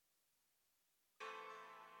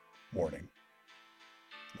Warning.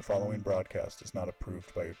 The following broadcast is not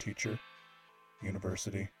approved by your teacher,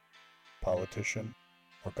 university, politician,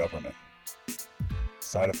 or government.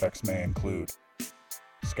 Side effects may include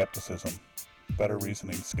skepticism, better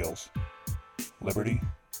reasoning skills, liberty,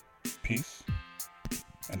 peace,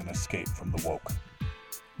 and an escape from the woke.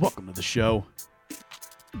 Welcome to the show.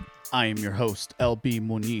 I am your host, LB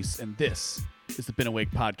Muniz, and this is the Been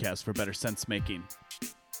Awake podcast for better sense making.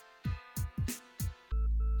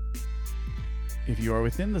 If you are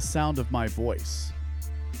within the sound of my voice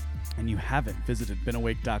and you haven't visited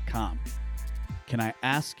BeenAwake.com, can I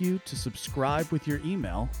ask you to subscribe with your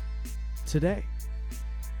email today?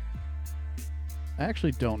 I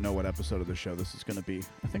actually don't know what episode of the show this is going to be.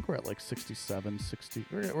 I think we're at like 67, 60.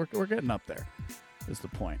 We're getting up there, is the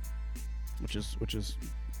point, which is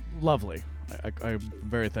lovely. I'm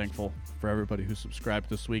very thankful for everybody who subscribed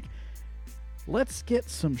this week. Let's get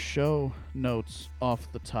some show notes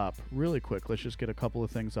off the top really quick. Let's just get a couple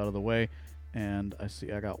of things out of the way. And I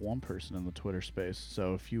see I got one person in the Twitter space.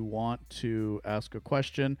 So if you want to ask a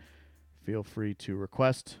question, feel free to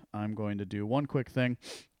request. I'm going to do one quick thing,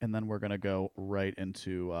 and then we're going to go right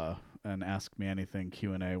into an Ask Me Anything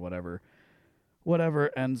Q&A,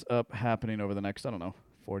 whatever ends up happening over the next,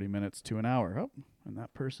 40 minutes to an hour. Oh, and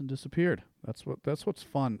that person disappeared. That's what's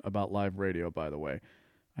fun about live radio, by the way.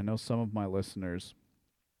 I know some of my listeners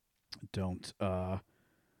don't, I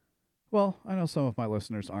know some of my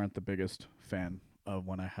listeners aren't the biggest fan of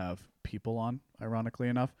when I have people on, ironically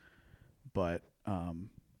enough, but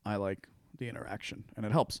I like the interaction, and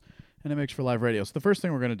it helps, and it makes for live radio. So the first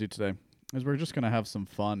thing we're going to do today is we're just going to have some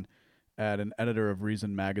fun at an editor of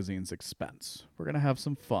Reason Magazine's expense. We're going to have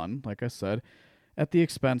some fun, like I said, at the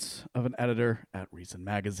expense of an editor at Reason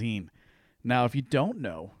Magazine. Now, if you don't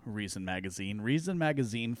know Reason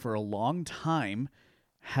Magazine for a long time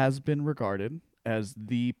has been regarded as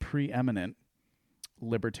the preeminent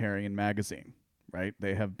libertarian magazine, right?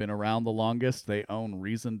 They have been around the longest. They own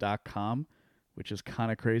Reason.com, which is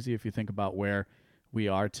kind of crazy if you think about where we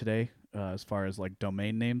are today as far as like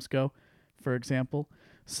domain names go, for example.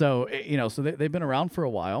 So, they've been around for a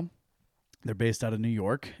while. They're based out of New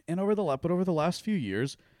York. And over the last few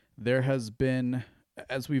years, there has been,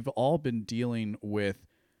 as we've all been dealing with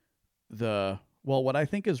what I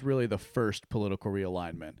think is really the first political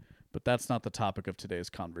realignment, but that's not the topic of today's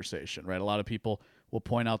conversation, right? A lot of people will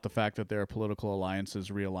point out the fact that there are political alliances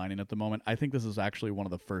realigning at the moment. I think this is actually one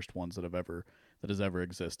of the first ones that has ever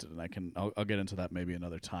existed, and I'll get into that maybe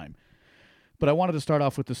another time. But I wanted to start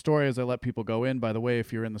off with the story as I let people go in. By the way,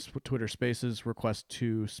 if you're in the Twitter Spaces, request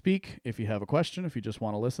to speak. If you have a question, if you just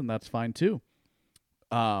want to listen, that's fine too.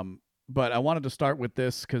 But I wanted to start with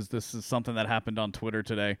this because this is something that happened on Twitter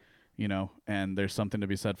today, and there's something to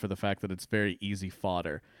be said for the fact that it's very easy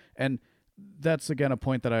fodder. And that's, again, a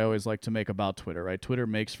point that I always like to make about Twitter, right? Twitter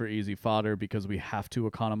makes for easy fodder because we have to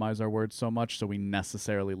economize our words so much, so we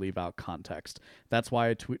necessarily leave out context. That's why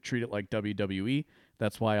I treat it like WWE.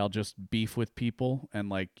 That's why I'll just beef with people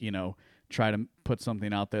and, try to put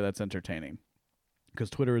something out there that's entertaining. Because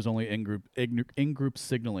Twitter is only in-group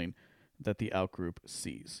signaling that the out-group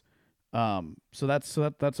sees. So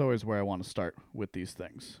that's always where I want to start with these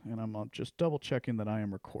things. And I'm just double checking that I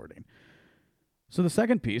am recording. So the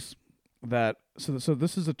second piece so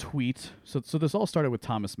this is a tweet. So this all started with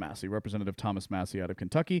Thomas Massie, Representative Thomas Massie out of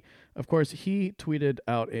Kentucky. Of course, he tweeted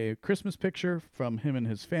out a Christmas picture from him and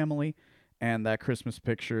his family. And that Christmas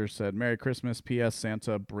picture said, "Merry Christmas, P.S.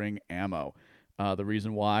 Santa, bring ammo." The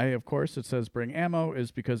reason why, of course, it says bring ammo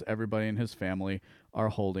is because everybody in his family are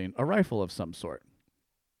holding a rifle of some sort.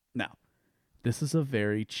 Now, this is a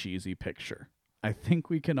very cheesy picture. I think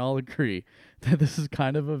we can all agree that this is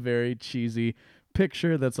kind of a very cheesy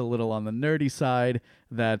picture that's a little on the nerdy side,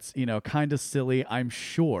 that's, kind of silly. I'm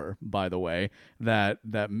sure, by the way, that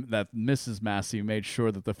Mrs. Massie made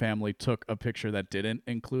sure that the family took a picture that didn't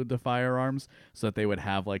include the firearms so that they would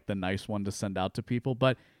have, the nice one to send out to people.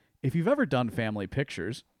 But if you've ever done family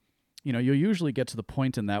pictures, you'll usually get to the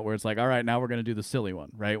point in that where it's like, all right, now we're going to do the silly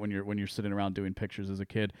one, right? When you're sitting around doing pictures as a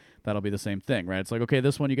kid, that'll be the same thing, right? It's like, okay,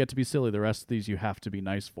 this one you get to be silly. The rest of these you have to be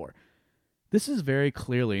nice for. This is very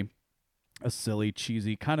clearly a silly,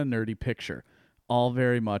 cheesy, kind of nerdy picture, all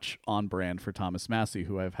very much on brand for Thomas Massie,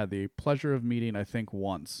 who I've had the pleasure of meeting, I think,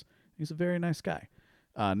 once. He's a very nice guy.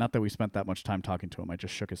 Not that we spent that much time talking to him. I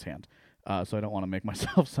just shook his hand. So I don't want to make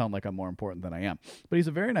myself sound like I'm more important than I am. But he's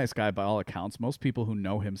a very nice guy by all accounts. Most people who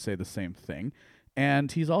know him say the same thing.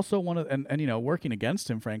 And he's also working against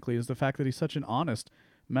him, frankly, is the fact that he's such an honest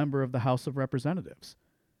member of the House of Representatives.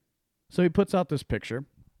 So he puts out this picture.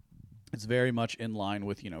 It's very much in line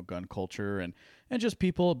with, gun culture and just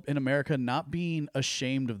people in America not being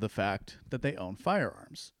ashamed of the fact that they own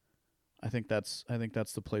firearms. I think that's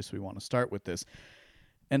the place we want to start with this.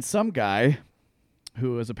 And some guy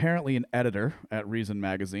who is apparently an editor at Reason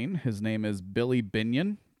Magazine, his name is Billy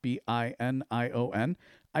Binion, Binion.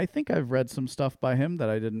 I think I've read some stuff by him that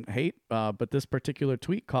I didn't hate, but this particular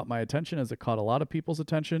tweet caught my attention as it caught a lot of people's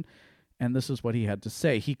attention, and this is what he had to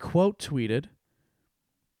say. He quote tweeted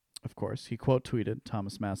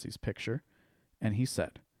Thomas Massey's picture, and he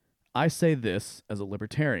said, "I say this as a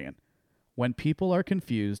libertarian. When people are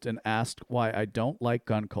confused and asked why I don't like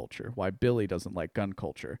gun culture, why Billy doesn't like gun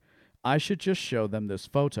culture, I should just show them this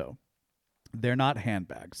photo. They're not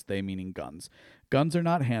handbags," they meaning guns. "Guns are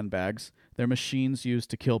not handbags. They're machines used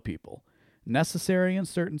to kill people. Necessary in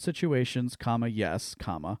certain situations, yes,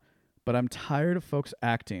 but I'm tired of folks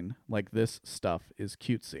acting like this stuff is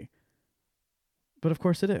cutesy." But of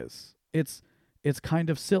course it is. It's kind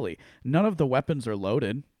of silly. None of the weapons are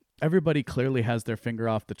loaded. Everybody clearly has their finger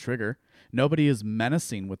off the trigger. Nobody is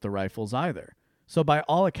menacing with the rifles either. So by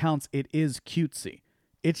all accounts, it is cutesy.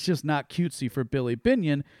 It's just not cutesy for Billy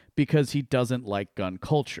Binion because he doesn't like gun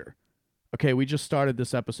culture. Okay, we just started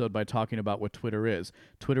this episode by talking about what Twitter is.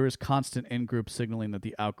 Twitter is constant in-group signaling that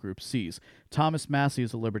the out-group sees. Thomas Massey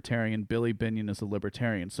is a libertarian. Billy Binion is a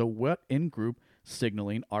libertarian. So what in-group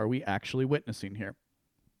signaling are we actually witnessing here?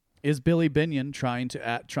 Is Billy Binion trying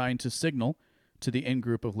to signal to the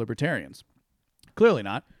in-group of libertarians? Clearly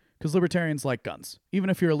not, because libertarians like guns. Even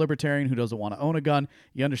if you're a libertarian who doesn't want to own a gun,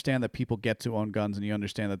 you understand that people get to own guns, and you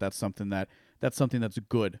understand that that's something that's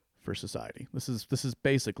good for society. This is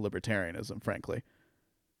basic libertarianism, frankly.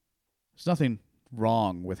 There's nothing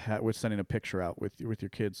wrong with sending a picture out with your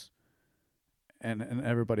kids and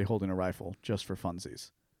everybody holding a rifle just for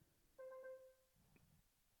funsies.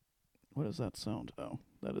 What does that sound? Oh,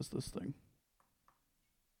 that is this thing.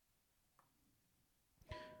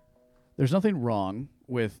 There's nothing wrong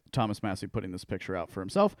with Thomas Massey putting this picture out for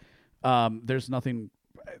himself. There's nothing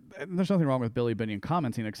wrong with Billy Binion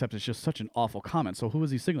commenting, except it's just such an awful comment. So who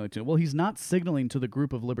is he signaling to? Well, he's not signaling to the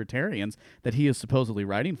group of libertarians that he is supposedly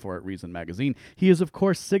writing for at Reason Magazine. He is, of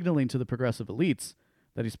course, signaling to the progressive elites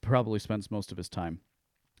that he probably spends most of his time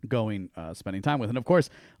spending time with. And of course,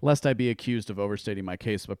 lest I be accused of overstating my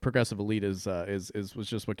case, but progressive elite was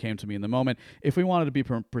just what came to me in the moment. If we wanted to be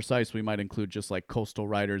precise, we might include just like coastal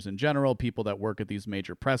writers in general, people that work at these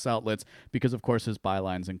major press outlets, because of course his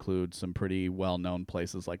bylines include some pretty well-known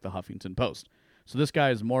places like the Huffington Post. So this guy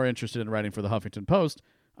is more interested in writing for the Huffington Post,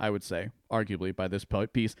 I would say, arguably by this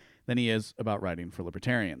piece, than he is about writing for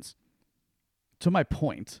libertarians. To my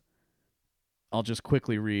point, I'll just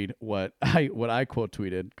quickly read what I quote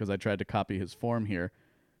tweeted, because I tried to copy his form here,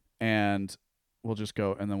 and we'll just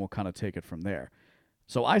go, and then we'll kind of take it from there.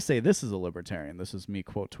 So I say this is a libertarian. This is me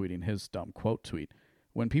quote tweeting his dumb quote tweet.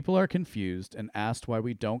 "When people are confused and asked why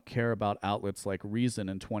we don't care about outlets like Reason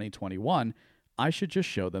in 2021, I should just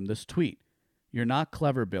show them this tweet. You're not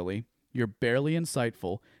clever, Billy. You're barely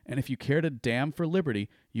insightful, and if you cared a damn for liberty,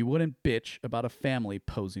 you wouldn't bitch about a family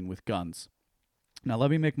posing with guns." Now,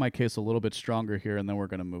 let me make my case a little bit stronger here, and then we're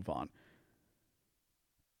going to move on.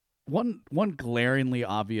 One glaringly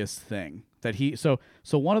obvious thing that so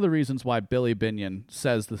one of the reasons why Billy Binion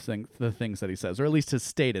says the things that he says, or at least his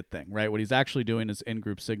stated thing, right? What he's actually doing is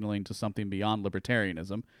in-group signaling to something beyond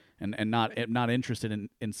libertarianism, and not interested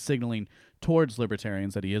in signaling towards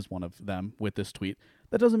libertarians that he is one of them with this tweet.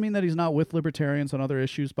 That doesn't mean that he's not with libertarians on other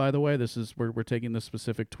issues, by the way. We're taking this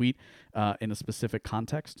specific tweet in a specific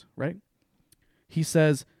context, right? He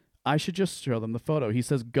says, I should just show them the photo. He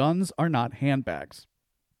says, guns are not handbags.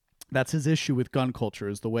 That's his issue with gun culture,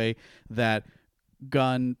 is the way that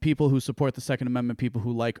people who support the Second Amendment, people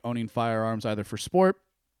who like owning firearms either for sport,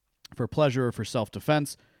 for pleasure, or for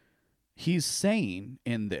self-defense, he's saying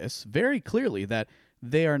in this very clearly that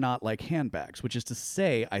they are not like handbags, which is to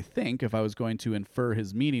say, I think, if I was going to infer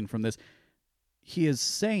his meaning from this, he is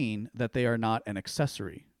saying that they are not an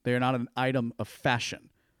accessory. They are not an item of fashion,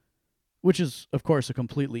 which is, of course, a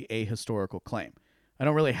completely ahistorical claim. I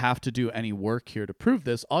don't really have to do any work here to prove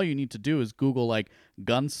this. All you need to do is Google, like,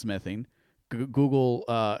 gunsmithing, Google,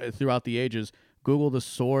 throughout the ages, Google the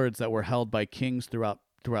swords that were held by kings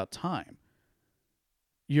throughout time.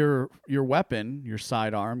 Your weapon, your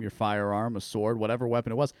sidearm, your firearm, a sword, whatever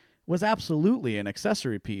weapon it was absolutely an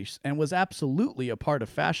accessory piece and was absolutely a part of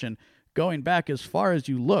fashion going back as far as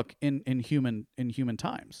you look in human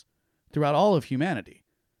times, throughout all of humanity.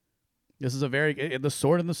 This is the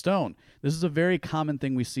sword and the stone. This is a very common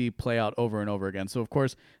thing we see play out over and over again. So, of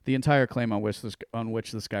course, the entire claim on which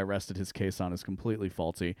this guy rested his case on is completely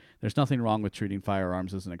faulty. There's nothing wrong with treating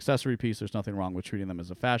firearms as an accessory piece. There's nothing wrong with treating them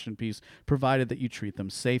as a fashion piece, provided that you treat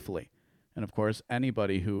them safely. And, of course,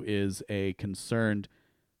 anybody who is a concerned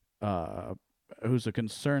supporter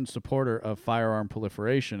of firearm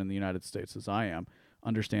proliferation in the United States, as I am,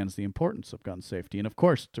 understands the importance of gun safety. And, of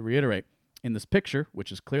course, to reiterate, in this picture,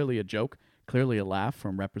 which is clearly a joke, clearly a laugh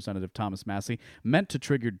from Representative Thomas Massie, meant to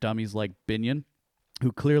trigger dummies like Binion,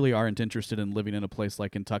 who clearly aren't interested in living in a place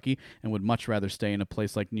like Kentucky and would much rather stay in a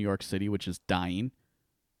place like New York City, which is dying.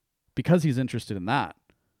 Because he's interested in that,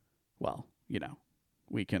 well,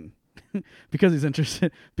 we can... because he's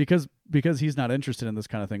interested, because he's not interested in this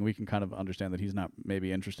kind of thing, we can kind of understand that he's not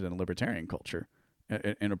maybe interested in libertarian culture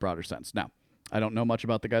in a broader sense. Now, I don't know much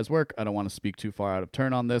about the guy's work. I don't want to speak too far out of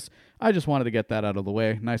turn on this. I just wanted to get that out of the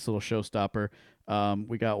way. Nice little showstopper.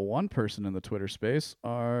 We got one person in the Twitter space.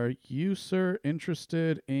 Are you, sir,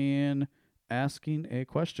 interested in asking a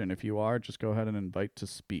question? If you are, just go ahead and invite to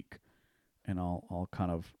speak, and I'll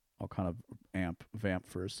kind of vamp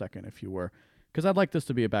for a second, if you were, because I'd like this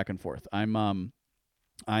to be a back and forth. I am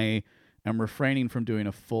refraining from doing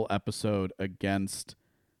a full episode against.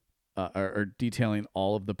 Or detailing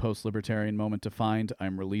all of the post-libertarian moment defined.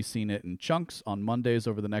 I'm releasing it in chunks on Mondays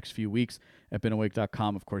over the next few weeks at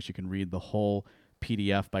BeenAwake.com. Of course, you can read the whole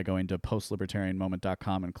PDF by going to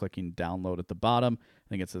postlibertarianmoment.com and clicking download at the bottom. I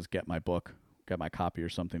think it says get my book, get my copy or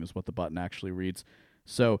something is what the button actually reads.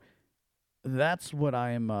 So that's what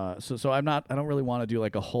I'm so I don't really want to do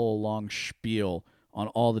like a whole long spiel on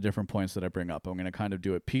all the different points that I bring up. I'm going to kind of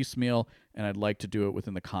do it piecemeal, and I'd like to do it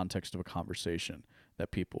within the context of a conversation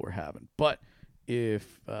that people were having. But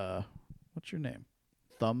if what's your name?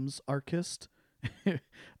 Thumbs Archist?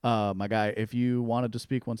 My guy, if you wanted to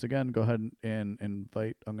speak once again, go ahead and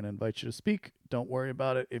invite. I'm going to invite you to speak. Don't worry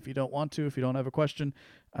about it if you don't want to, if you don't have a question.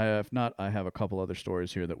 If not, I have a couple other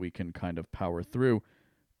stories here that we can kind of power through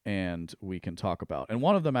and we can talk about. And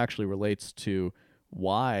one of them actually relates to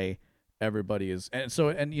why everybody is, and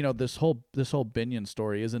this whole Binion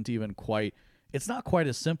story isn't even quite, it's not quite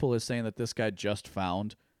as simple as saying that this guy just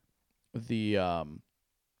found the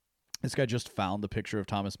picture of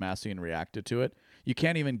Thomas Massie and reacted to it. You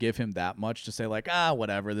can't even give him that much to say like,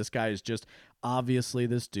 whatever, this guy is just, obviously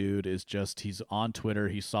this dude is just, he's on Twitter,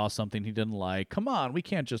 he saw something he didn't like. Come on, we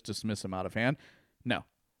can't just dismiss him out of hand. No,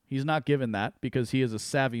 he's not given that because he is a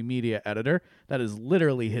savvy media editor. That is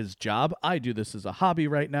literally his job. I do this as a hobby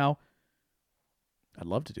right now. I'd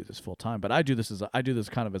love to do this full time, but I do this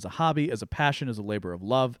kind of as a hobby, as a passion, as a labor of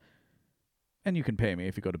love. And you can pay me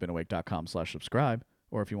if you go to BeenAwake.com/subscribe,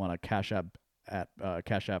 or if you want to Cash App at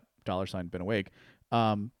Cash App $BeenAwake.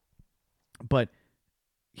 But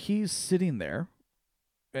he's sitting there,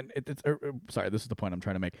 and sorry, this is the point I'm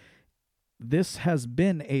trying to make. This has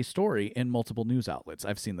been a story in multiple news outlets.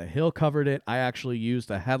 I've seen The Hill covered it. I actually used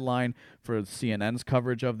a headline for CNN's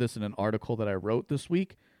coverage of this in an article that I wrote this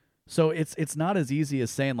week. So it's not as easy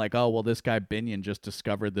as saying like, oh, well, this guy Binion just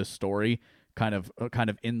discovered this story kind of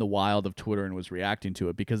in the wild of Twitter and was reacting to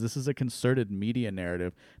it, because this is a concerted media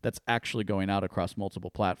narrative that's actually going out across multiple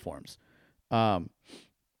platforms. So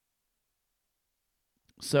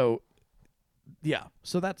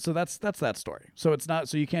that's that story. So it's not,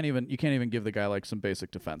 so you can't even give the guy like some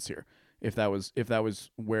basic defense here if that was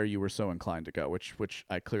where you were so inclined to go, which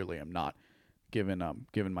I clearly am not, given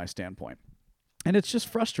my standpoint. And it's just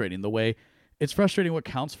frustrating it's frustrating what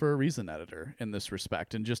counts for a reason editor in this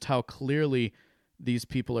respect, and just how clearly these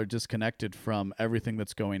people are disconnected from everything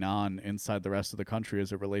that's going on inside the rest of the country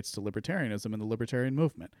as it relates to libertarianism and the libertarian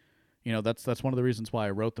movement. That's one of the reasons why I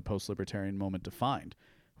wrote the Post-Libertarian Moment Defined,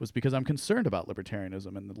 was because I'm concerned about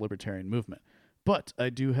libertarianism and the libertarian movement. But I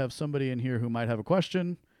do have somebody in here who might have a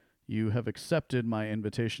question. You have accepted my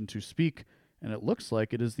invitation to speak, and it looks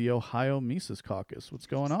like it is the Ohio Mises Caucus. What's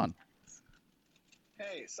going on?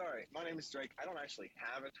 Hey, sorry, my name is Drake. I don't actually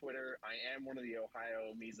have a Twitter. I am one of the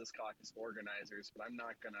Ohio Mises Caucus organizers, but I'm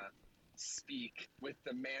not going to speak with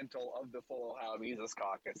the mantle of the full Ohio Mises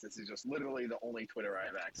Caucus. This is just literally the only Twitter I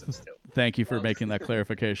have access to. Thank you for making that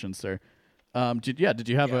clarification, sir. Did you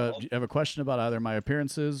have a question about either my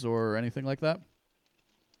appearances or anything like that?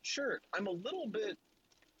 Sure. I'm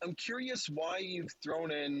curious why you've thrown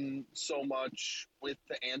in so much with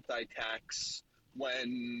the anti-tax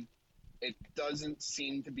when it doesn't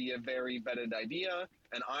seem to be a very vetted idea,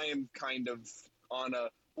 and I am kind of on a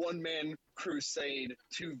one-man crusade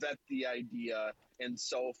to vet the idea, and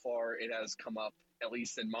so far it has come up, at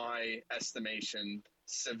least in my estimation,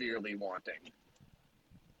 severely wanting.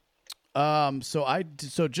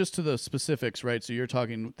 So just to the specifics, right? So you're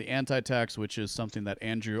talking the anti-tax, which is something that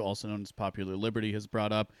Andrew, also known as Popular Liberty, has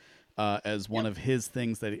brought up as one of his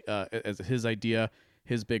things that as his idea,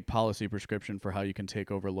 his big policy prescription for how you can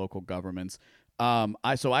take over local governments.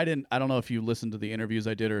 I don't know if you listened to the interviews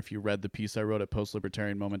I did or if you read the piece I wrote at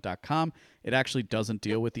postlibertarianmoment.com. It actually doesn't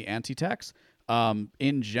deal with the anti-tax.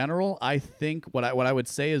 In general, I think what I would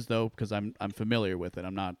say is, though, because I'm familiar with it,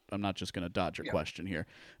 I'm not just going to dodge your question here.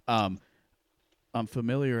 I'm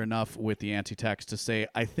familiar enough with the anti-tax to say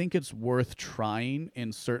I think it's worth trying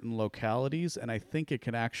in certain localities, and I think it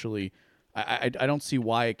can actually. I don't see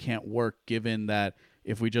why it can't work, given that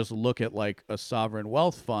if we just look at like a sovereign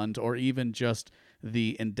wealth fund or even just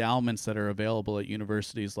the endowments that are available at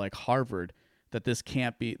universities like Harvard, that this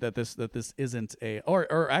can't be that this isn't a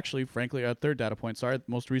or actually, frankly, a third data point. Sorry,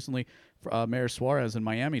 most recently, Mayor Suarez in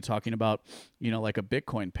Miami talking about like a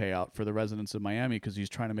Bitcoin payout for the residents of Miami because he's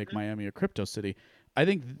trying to make Miami a crypto city. I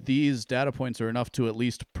think these data points are enough to at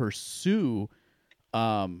least pursue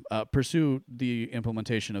the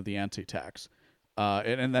implementation of the anti-tax. But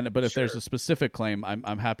if there's a specific claim,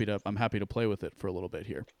 I'm happy to play with it for a little bit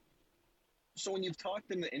here. So when you've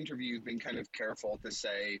talked in the interview, you've been kind of careful to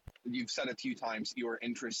say, you've said a few times you are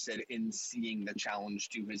interested in seeing the challenge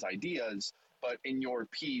to his ideas, but in your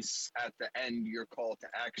piece at the end, your call to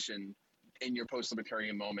action in your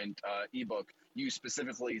Post-Libertarian Moment ebook, you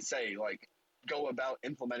specifically say, like, go about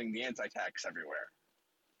implementing the anti-tax everywhere.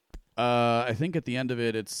 I think at the end of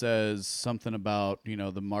it, it says something about,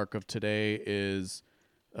 the mark of today is,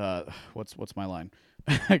 what's my line?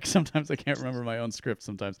 Sometimes I can't remember my own script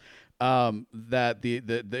sometimes. That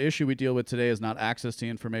the issue we deal with today is not access to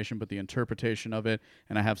information, but the interpretation of it.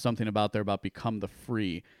 And I have something about become the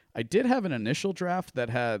free. I did have an initial draft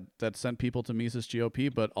that sent people to Mises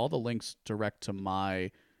GOP, but all the links direct to my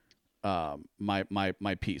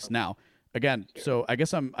my piece. Now, again, so I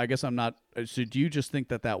guess I'm not. So do you just think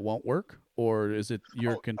that won't work, or is it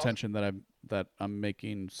your contention that I'm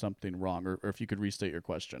making something wrong, or if you could restate your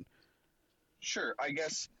question? Sure. I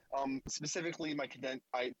guess specifically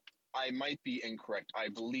I might be incorrect. I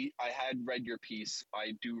believe I had read your piece.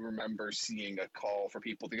 I do remember seeing a call for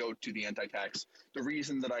people to go to the anti-tax. The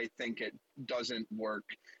reason that I think it doesn't work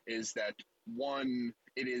is that, one,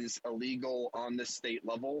 it is illegal on the state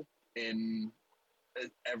level in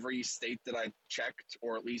every state that I've checked,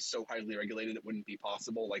 or at least so highly regulated it wouldn't be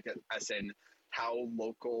possible, like as in how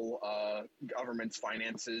local government's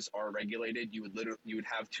finances are regulated. You would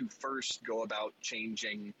have to first go about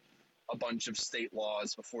changing a bunch of state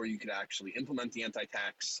laws before you could actually implement the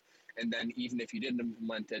anti-tax. And then even if you didn't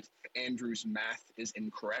implement it, Andrew's math is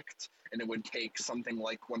incorrect, and it would take something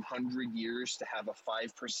like 100 years to have a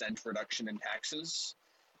 5% reduction in taxes.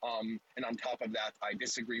 And on top of that, I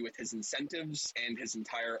disagree with his incentives and his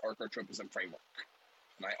entire archotropism framework.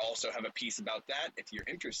 And I also have a piece about that. If you're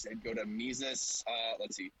interested, go to Mises.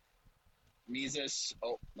 Mises.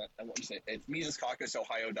 It's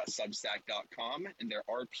MisesCaucusohio.substack.com, and there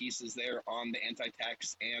are pieces there on the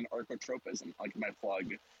anti-tax and archotropism. I'll give my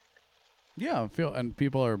plug. Yeah, and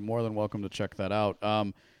people are more than welcome to check that out.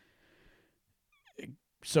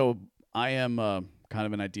 So I am kind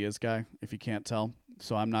of an ideas guy, if you can't tell.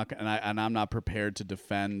 So I'm not, I'm not prepared to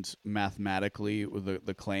defend mathematically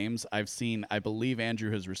the claims. I believe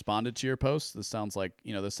Andrew has responded to your post. This sounds like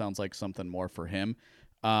something more for him.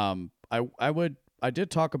 I did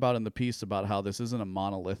talk about in the piece about how this isn't a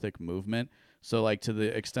monolithic movement. So like to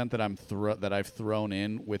the extent that I've thrown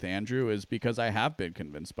in with Andrew is because I have been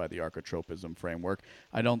convinced by the archotropism framework.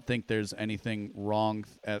 I don't think there's anything wrong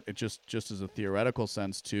just as a theoretical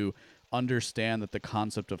sense to understand that the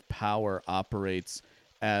concept of power operates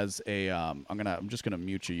as a I'm just gonna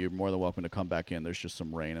mute you. You're more than welcome to come back in. There's just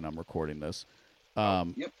some rain and I'm recording this.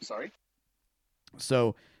 Yep, sorry.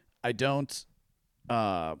 So I don't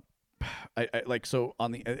I like, so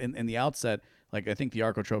on the in the outset, like, I think the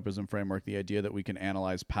archotropism framework, the idea that we can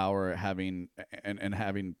analyze power having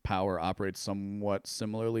power operate somewhat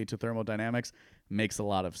similarly to thermodynamics makes a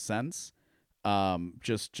lot of sense.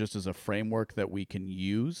 Just as a framework that we can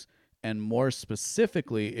use. And more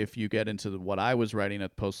specifically, if you get into what I was writing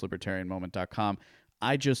at postlibertarianmoment.com,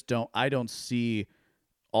 I don't see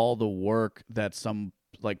all the work that some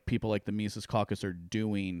people like the Mises Caucus are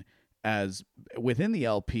doing as within the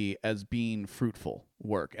LP as being fruitful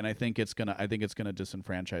work. And I think it's gonna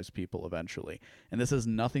disenfranchise people eventually. And this has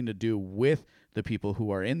nothing to do with the people who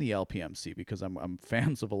are in the LPMC, because I'm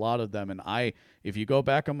fans of a lot of them. And if you go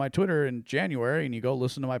back on my Twitter in January and you go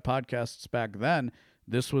listen to my podcasts back then,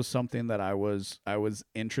 this was something that I was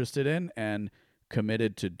interested in and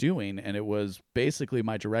committed to doing, and it was basically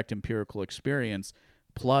my direct empirical experience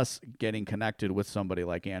plus getting connected with somebody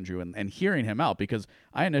like Andrew and hearing him out, because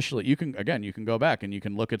I initially, you can go back and you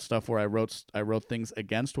can look at stuff where I wrote things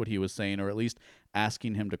against what he was saying, or at least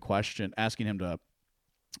asking him to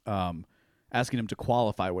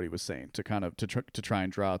qualify what he was saying, to kind of to try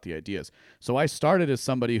and draw out the ideas. So I started as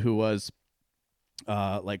somebody who was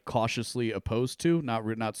like cautiously opposed to,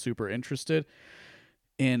 not super interested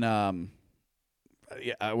in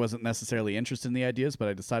I wasn't necessarily interested in the ideas, but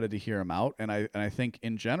I decided to hear him out, and I think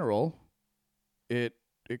in general, it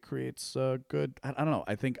creates a good. I don't know.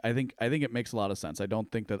 I think it makes a lot of sense. I don't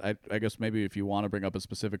think that I guess maybe if you want to bring up a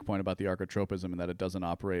specific point about the archetropism and that it doesn't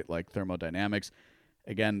operate like thermodynamics,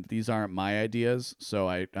 again, these aren't my ideas, so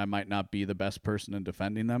I might not be the best person in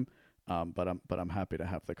defending them, but I'm happy to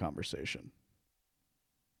have the conversation.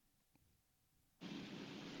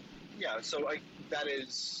 Yeah, so that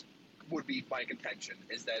would be my contention,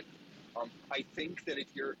 is that I think that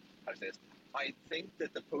I think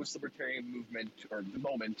that the post-libertarian movement, or the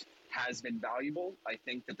moment, has been valuable. I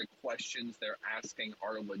think that the questions they're asking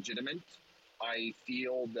are legitimate. I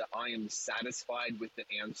feel that I am satisfied with the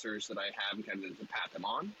answers that I have, kind of to pat them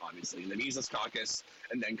on, obviously in the Mises Caucus,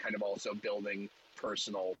 and then kind of also building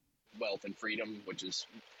personal wealth and freedom, which is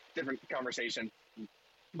a different conversation.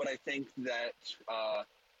 But I think that I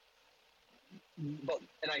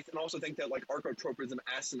also think that like archotropism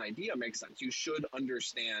as an idea makes sense. You should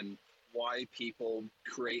understand why people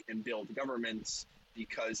create and build governments,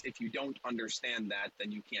 because if you don't understand that,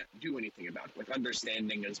 then you can't do anything about it. Like,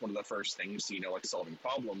 understanding is one of the first things, like solving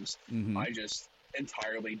problems. Mm-hmm. I just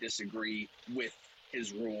entirely disagree with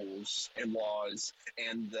his rules and laws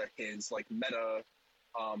and his like meta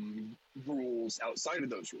rules outside of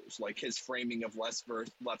those rules. Like his framing of left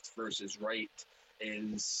versus right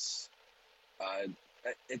is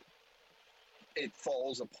it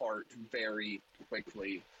falls apart very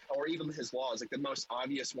quickly. Or even his laws, like the most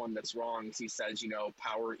obvious one that's wrong is he says,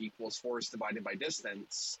 power equals force divided by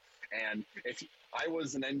distance. And if I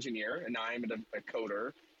was an engineer and I'm a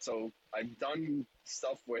coder, so I've done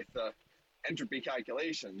stuff with entropy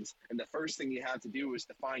calculations, and the first thing you have to do is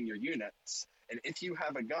define your units. And if you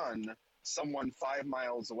have a gun, someone 5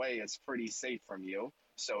 miles away is pretty safe from you.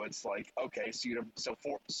 So it's like, okay, so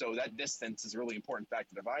that distance is a really important fact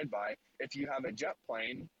to divide by. If you have a jet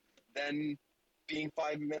plane, then being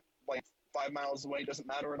 5 miles away doesn't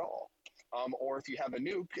matter at all. Or if you have a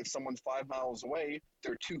nuke, if someone's 5 miles away,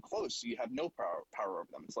 they're too close, so you have no power over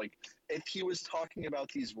them. It's like, if he was talking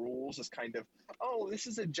about these rules as kind of, this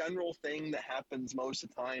is a general thing that happens most of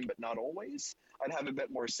the time, but not always, I'd have a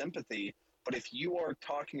bit more sympathy. But if you are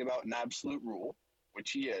talking about an absolute rule,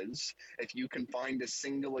 which he is, if you can find a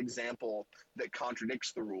single example that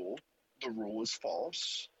contradicts the rule is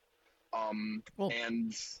false.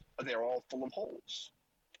 And they're all full of holes.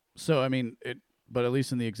 So, I mean, but at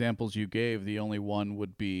least in the examples you gave, the only one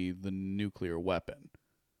would be the nuclear weapon,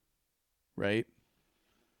 right?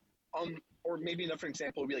 Or maybe another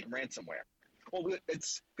example would be like ransomware. Well,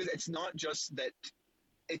 it's because it's not just that.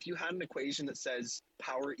 If you had an equation that says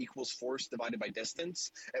power equals force divided by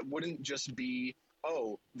distance, it wouldn't just be,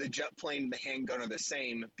 the jet plane and the handgun are the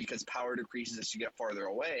same because power decreases as you get farther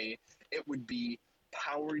away. It would be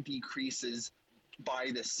power decreases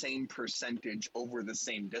by the same percentage over the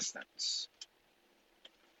same distance.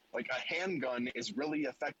 Like a handgun is really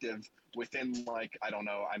effective within I don't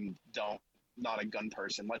know, not a gun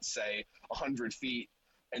person, let's say 100 feet,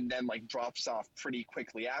 and then drops off pretty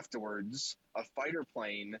quickly afterwards. A fighter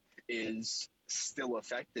plane is still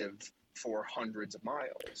effective for hundreds of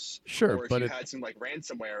miles. Sure, or if you had some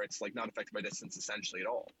ransomware, it's not affected by distance essentially at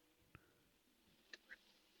all.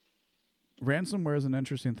 Ransomware is an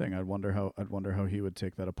interesting thing. I'd wonder how he would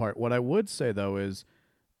take that apart. What I would say though is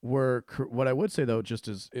just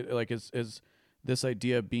is this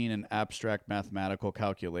idea of being an abstract mathematical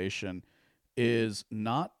calculation is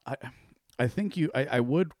not. I think I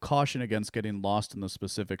would caution against getting lost in the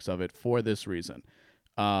specifics of it for this reason.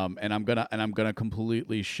 And I'm gonna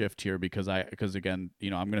completely shift here because again,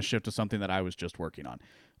 I'm gonna shift to something that I was just working on,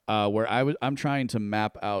 where I'm trying to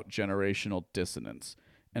map out generational dissonance.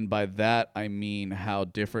 And by that, I mean how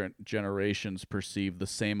different generations perceive the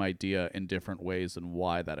same idea in different ways and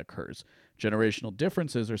why that occurs. Generational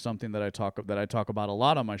differences are something that I talk about a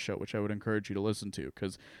lot on my show, which I would encourage you to listen to,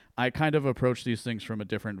 because I kind of approach these things from a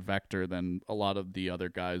different vector than a lot of the other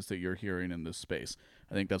guys that you're hearing in this space.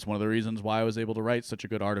 I think that's one of the reasons why I was able to write such a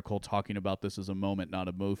good article talking about this as a moment, not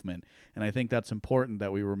a movement. And I think that's important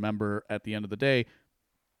that we remember at the end of the day,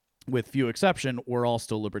 with few exception, we're all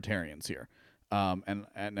still libertarians here.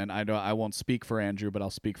 And I won't speak for Andrew, but I'll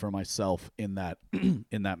speak for myself in that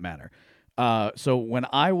in that manner. So when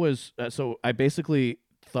I was, so I basically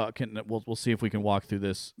thought, we'll see if we can walk through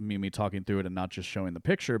this, me talking through it and not just showing the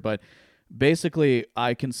picture. But basically,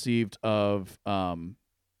 I conceived of time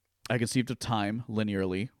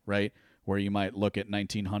linearly, right, where you might look at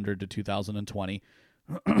 1900 to 2020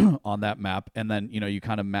 on that map, and then you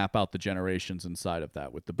kind of map out the generations inside of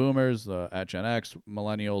that with the boomers, at Gen X,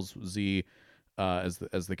 millennials, Z, as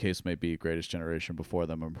the case may be, greatest generation before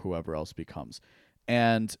them, or whoever else becomes.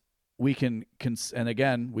 And we can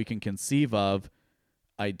conceive of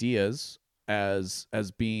ideas as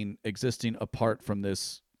being existing apart from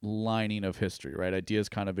this lining of history, right? Ideas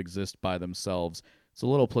kind of exist by themselves. It's a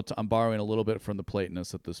little I'm borrowing a little bit from the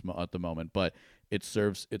Platonists at the moment, but it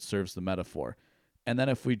serves the metaphor. And then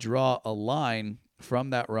if we draw a line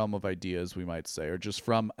from that realm of ideas, we might say, or just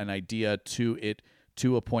from an idea to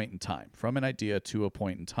a point in time, from an idea to a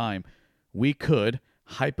point in time, we could,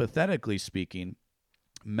 hypothetically speaking,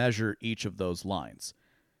 measure each of those lines.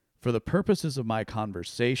 For the purposes of my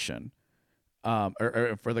conversation,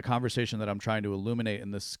 or for the conversation that I'm trying to illuminate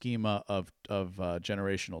in the schema of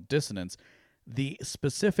generational dissonance, the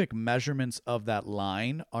specific measurements of that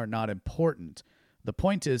line are not important. The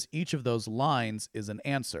point is, each of those lines is an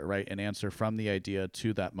answer, right? An answer from the idea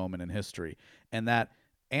to that moment in history. And that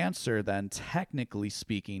answer, then, technically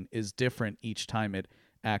speaking, is different each time it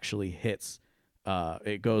actually hits.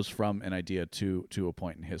 It goes from an idea to a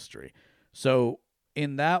point in history. So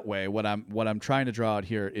in that way, what I'm trying to draw out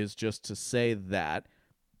here is just to say that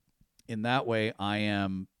in that way, I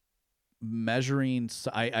am measuring.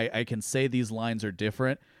 I can say these lines are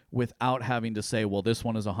different without having to say, well, this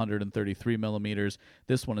one is 133 millimeters,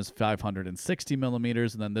 this one is 560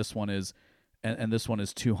 millimeters, and then this one is and this one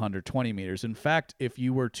is 220 meters. In fact, if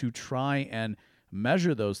you were to try and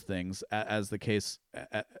measure those things, as the case,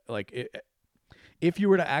 if you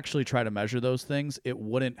were to actually try to measure those things, it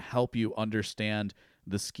wouldn't help you understand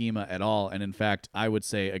the schema at all. And in fact, I would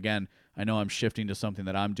say, again, I know I'm shifting to something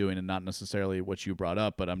that I'm doing and not necessarily what you brought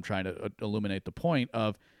up, but I'm trying to illuminate the point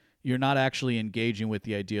of you're not actually engaging with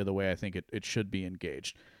the idea the way I think it should be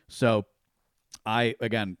engaged. So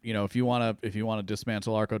if you want to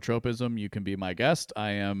dismantle archotropism, you can be my guest.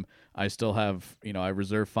 I still have, I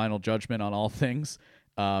reserve final judgment on all things.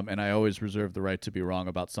 And I always reserve the right to be wrong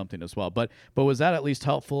about something as well. But was that at least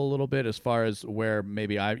helpful a little bit as far as where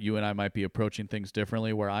maybe you and I might be approaching things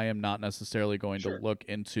differently, where I am not necessarily going to look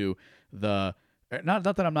into not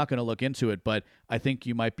that I'm not going to look into it, but I think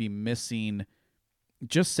you might be missing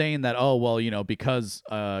just saying that, oh, well, because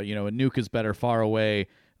a nuke is better far away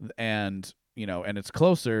and it's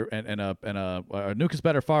closer and a nuke is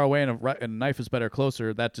better far away and a knife is better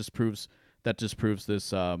closer, that disproves this.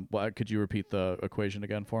 Could you repeat the equation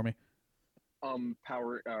again for me?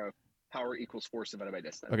 Power equals force divided by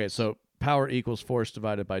distance. Okay, so power equals force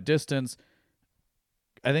divided by distance.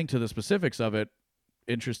 I think to the specifics of it,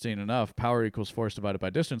 interesting enough, power equals force divided by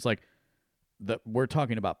distance. We're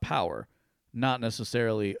talking about power, not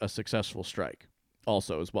necessarily a successful strike.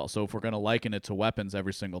 Also, as well. So if we're going to liken it to weapons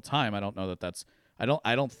every single time, I don't know that that's. I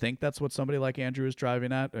don't think that's what somebody like Andrew is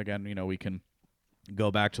driving at. Again, we can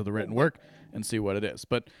go back to the written work and see what it is.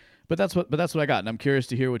 But that's what I got, and I'm curious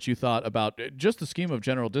to hear what you thought about just the scheme of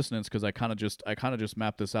general dissonance, because I kind of just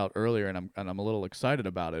mapped this out earlier, and I'm a little excited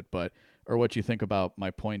about it. Or what you think about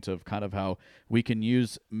my point of kind of how we can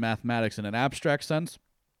use mathematics in an abstract sense,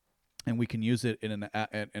 and we can use it in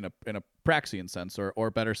a Praxian sense, or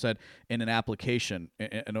better said, in an application.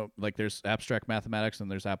 Like there's abstract mathematics and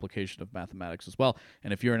there's application of mathematics as well.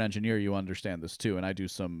 And if you're an engineer, you understand this too. And I do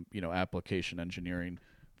some application engineering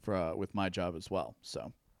with my job as well.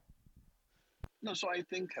 So I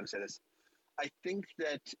think how to say this. I think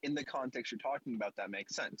that in the context you're talking about, that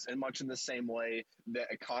makes sense. And much in the same way that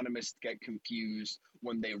economists get confused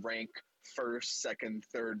when they rank first, second,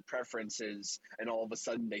 third preferences, and all of a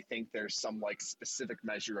sudden they think there's some specific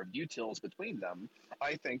measure of utils between them.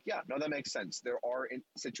 I think, that makes sense. There are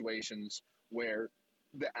situations where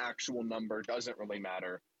the actual number doesn't really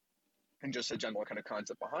matter, and just a general kind of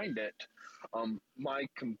concept behind it. My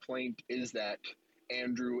complaint is that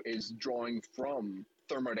Andrew is drawing from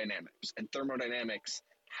thermodynamics, and thermodynamics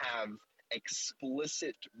have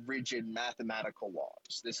explicit, rigid mathematical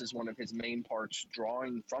laws. This is one of his main parts,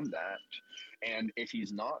 drawing from that. And if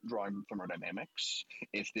he's not drawing from thermodynamics,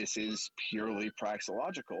 if this is purely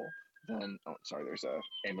praxeological, then there's a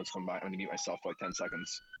ambulance coming by. I'm going to mute myself for 10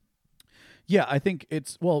 seconds. Yeah, I think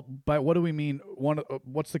it's, by what do we mean?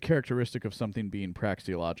 What's the characteristic of something being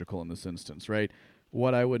praxeological in this instance, right?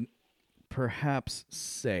 What I would perhaps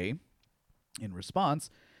say in response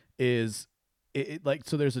is,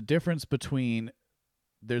 so there's a difference between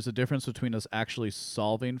there's a difference between us actually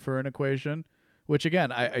solving for an equation, which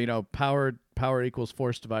again, power equals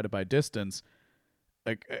force divided by distance.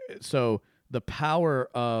 So the power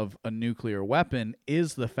of a nuclear weapon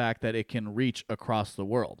is the fact that it can reach across the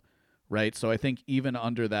world, right? So I think even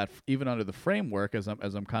under the framework, as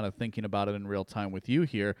I'm kind of thinking about it in real time with you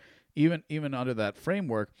here, even under that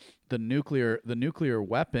framework, the nuclear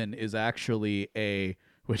weapon is actually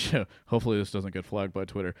which hopefully this doesn't get flagged by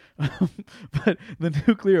Twitter, but the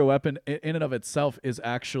nuclear weapon in and of itself is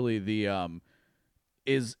actually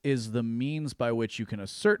is the means by which you can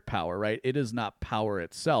assert power, right? It is not power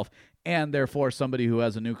itself, and therefore somebody who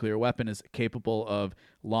has a nuclear weapon is capable of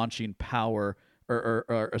launching power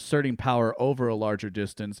or asserting power over a larger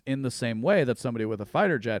distance in the same way that somebody with a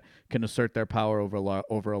fighter jet can assert their power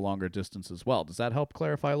over a longer distance as well. Does that help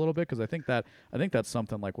clarify a little bit? Because I think that's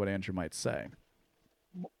something like what Andrew might say.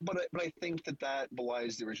 But I think that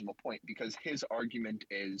belies the original point, because his argument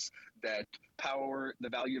is that the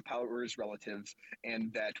value of power is relative,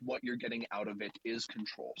 and that what you're getting out of it is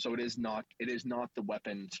control. So it is not the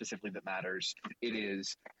weapon specifically that matters. It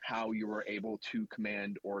is how you are able to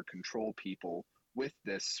command or control people with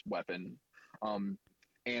this weapon.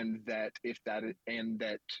 And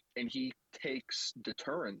he takes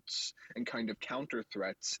deterrence and kind of counter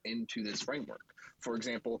threats into this framework. For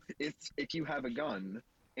example, if you have a gun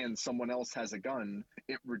and someone else has a gun,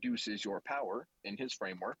 it reduces your power in his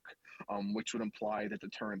framework, which would imply that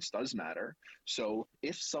deterrence does matter. So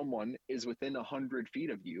if someone is within 100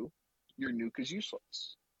 feet of you, your nuke is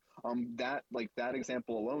useless. That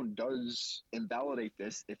example alone does invalidate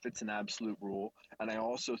this if it's an absolute rule, and I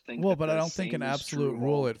also think. Well, but I don't think an absolute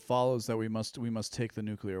rule it follows that we must take the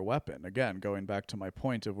nuclear weapon. Again, going back to my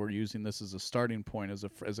point of we're using this as a starting point, as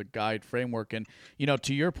a guide framework, and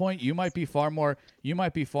to your point, you might be far more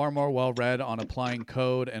well read on applying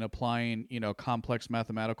code and applying complex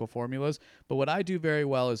mathematical formulas. But what I do very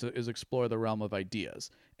well is explore the realm of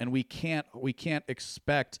ideas, and we can't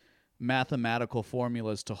expect mathematical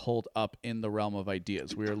formulas to hold up in the realm of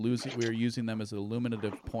ideas. We are using them as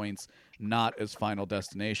illuminative points, not as final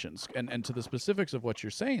destinations. And to the specifics of what you're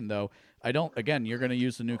saying, though, you're going to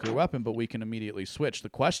use the nuclear weapon, but we can immediately switch. The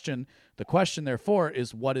question therefore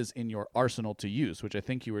is what is in your arsenal to use, which I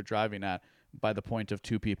think you were driving at by the point of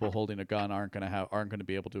two people holding a gun aren't going to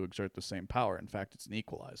be able to exert the same power. In fact, it's an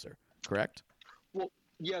equalizer. Correct? Well,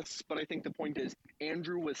 yes, but I think the point is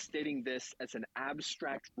Andrew was stating this as an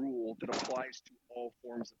abstract rule that applies to all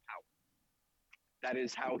forms of power. That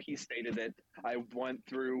is how he stated it. I went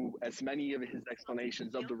through as many of his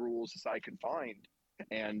explanations of the rules as I could find,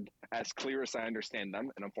 and as clear as I understand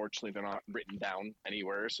them, and unfortunately they're not written down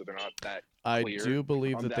anywhere, so they're not that clear. I do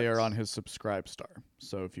believe that they are on his Subscribestar.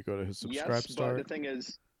 So if you go to his Subscribestar... Yes, but the thing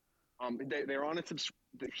is, they're on its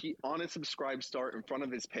Subscribestar in front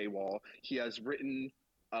of his paywall. He has written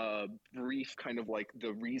a brief kind of like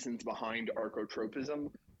the reasons behind archotropism,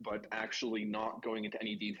 but actually not going into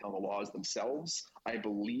any detail on the laws themselves. I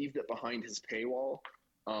believe that behind his paywall,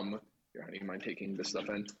 here, I don't mind taking this stuff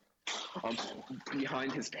in.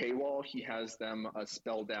 Behind his paywall, he has them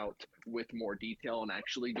spelled out with more detail and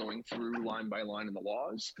actually going through line by line in the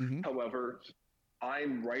laws. Mm-hmm. However,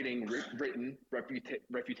 I'm writing written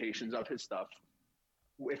refutations of his stuff.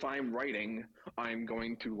 If I'm writing, I'm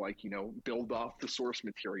going to build off the source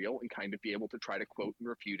material and kind of be able to try to quote and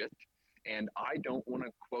refute it. And I don't want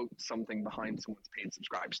to quote something behind someone's paid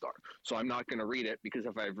Subscribestar. So I'm not going to read it, because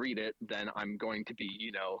if I read it, then I'm going to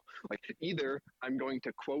be, either I'm going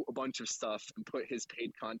to quote a bunch of stuff and put his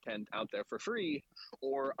paid content out there for free,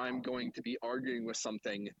 or I'm going to be arguing with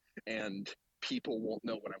something and people won't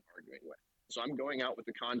know what I'm arguing with. So I'm going out with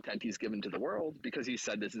the content he's given to the world, because he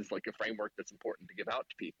said this is like a framework that's important to give out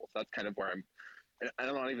to people. So that's kind of where I'm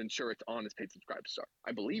not even sure it's on his paid Subscribestar.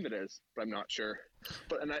 I believe it is, but I'm not sure.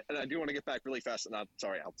 But I do want to get back really fast. And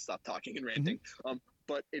sorry, I'll stop talking and ranting. Mm-hmm.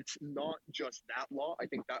 But it's not just that law. I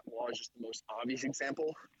think that law is just the most obvious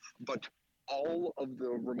example. But all of the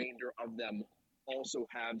remainder of them also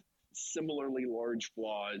have similarly large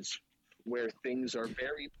flaws, where things are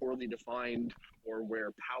very poorly defined, or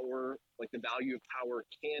where power, like the value of power,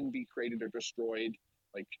 can be created or destroyed.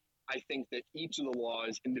 I think that each of the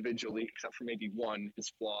laws individually, except for maybe one,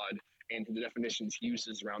 is flawed, and the definitions he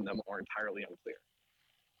uses around them are entirely unclear.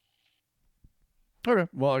 Okay.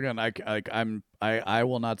 Well, again, I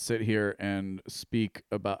will not sit here and speak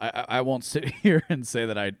about. I won't sit here and say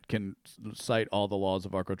that I can cite all the laws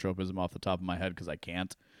of archotropism off the top of my head, because I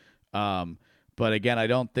can't. But again, I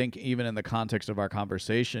don't think even in the context of our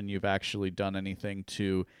conversation, you've actually done anything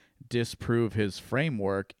to disprove his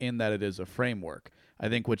framework, in that it is a framework. I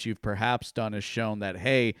think what you've perhaps done is shown that,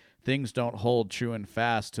 hey, things don't hold true and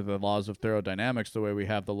fast to the laws of thermodynamics the way we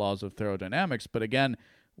have the laws of thermodynamics. But again,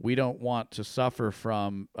 we don't want to suffer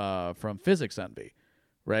from physics envy,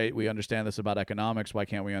 right? We understand this about economics. Why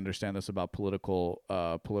can't we understand this about political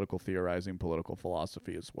theorizing, political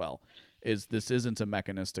philosophy as well? This isn't a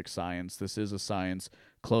mechanistic science. This is a science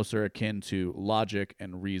closer akin to logic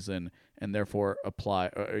and reason, and therefore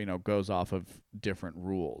goes off of different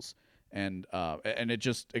rules. And it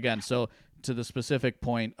just, again, so to the specific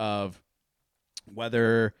point of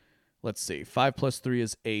whether, let's see, 5 plus 3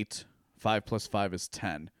 is 8, 5 plus 5 is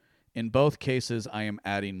 10. In both cases, I am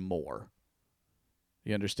adding more.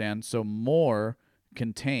 You understand? So more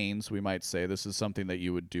contains, we might say, this is something that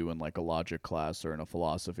you would do in like a logic class or in a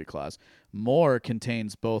philosophy class. More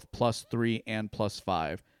contains both plus 3 and plus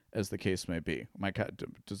 5, as the case may be.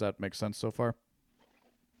 Does that make sense so far?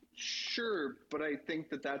 Sure, but I think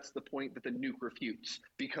that that's the point that the nuke refutes,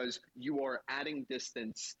 because you are adding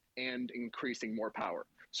distance and increasing more power.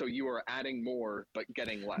 So you are adding more but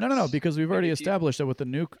getting less. No, because we've already established that what the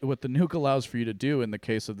nuke allows for you to do in the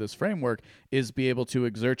case of this framework is be able to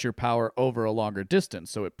exert your power over a longer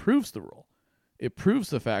distance. So it proves the rule. It proves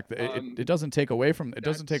the fact that it doesn't take away from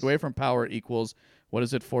power equals, what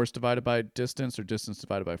is it, force divided by distance or distance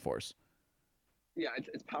divided by force? Yeah,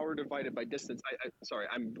 it's power divided by distance. Sorry,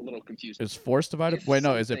 I'm a little confused. Is force divided? Wait,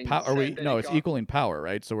 no, is it power? It's equaling power,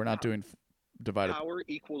 right? So we're not doing divided. Power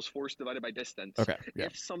equals force divided by distance. Okay. Yeah.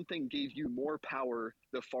 If something gave you more power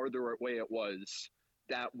the farther away it was,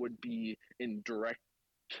 that would be in direct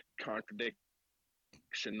contradiction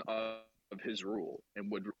of his rule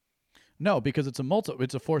and would. No, because it's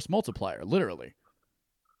a force multiplier, literally.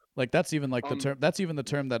 Like that's even like the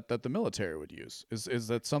term that the military would use is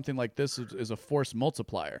that something like this is a force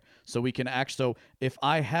multiplier. So we can so if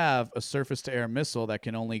I have a surface to air missile that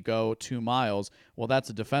can only go 2 miles, well, that's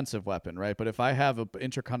a defensive weapon, right? But if I have an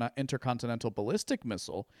intercontinental ballistic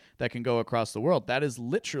missile that can go across the world, that is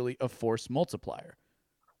literally a force multiplier.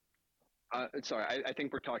 Sorry, I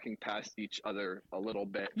think we're talking past each other a little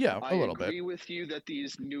bit. Yeah, a little bit. I agree with you that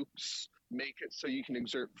these nukes make it so you can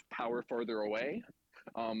exert power farther away.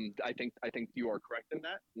 I think you are correct in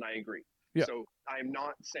that, and I agree. Yeah. So I'm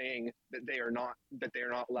not saying that they are not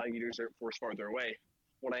allowing you to exert force farther away.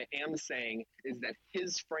 What I am saying is that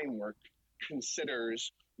his framework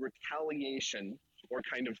considers retaliation or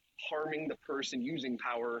kind of harming the person using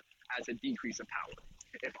power as a decrease of power.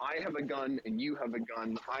 If I have a gun and you have a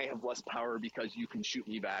gun, I have less power because you can shoot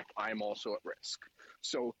me back. I'm also at risk.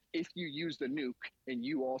 So if you use the nuke and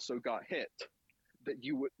you also got hit, that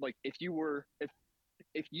you would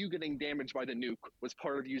if you getting damaged by the nuke was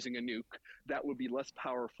part of using a nuke, that would be less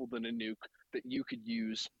powerful than a nuke that you could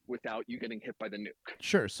use without you getting hit by the nuke.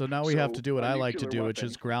 Sure. So now we have to do what I like to do, which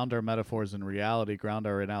is ground our metaphors in reality, ground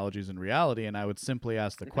our analogies in reality. And I would simply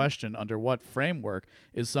ask the question, under what framework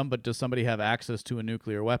does somebody have access to a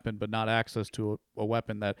nuclear weapon, but not access to a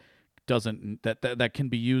weapon that that can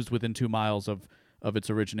be used within 2 miles of its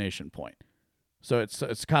origination point? So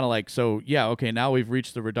it's kind of like, so yeah, okay, now we've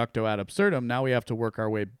reached the reducto ad absurdum. Now we have to work our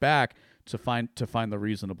way back to find the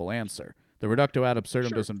reasonable answer. The reducto ad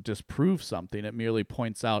absurdum doesn't disprove something; it merely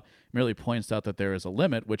points out that there is a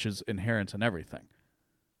limit, which is inherent in everything.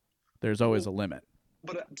 There's always a limit.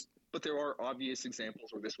 But there are obvious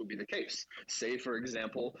examples where this would be the case. Say, for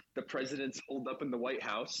example, the president's holed up in the White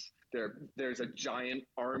House. There's a giant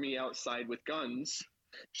army outside with guns.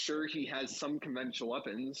 Sure, he has some conventional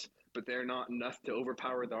weapons, but they're not enough to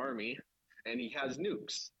overpower the army. And he has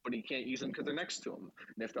nukes, but he can't use them because they're next to him.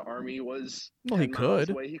 And if the army was 10 miles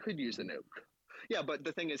away, he could use a nuke. Yeah, but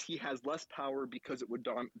the thing is, he has less power because it would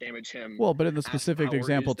damage him. Well, but in the specific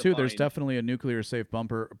example too, there's definitely a nuclear safe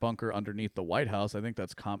bunker underneath the White House. I think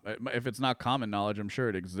that's if it's not common knowledge, I'm sure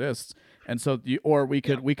it exists. And so, we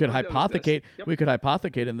could hypothecate. Yep. We could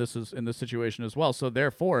hypothecate in this situation as well. So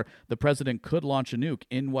therefore, the president could launch a nuke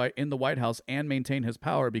in the White House and maintain his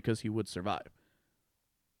power because he would survive.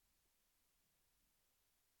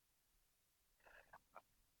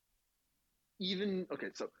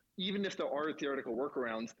 Even if there are theoretical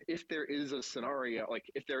workarounds, if there is a scenario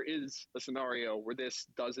where this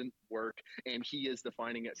doesn't work and he is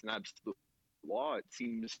defining it as an absolute law, it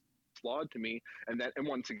seems flawed to me. And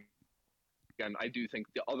once again, I do think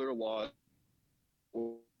the other law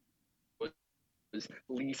was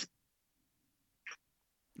least.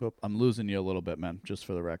 Oh, I'm losing you a little bit, man, just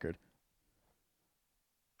for the record.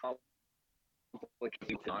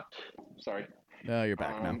 Sorry. No, you're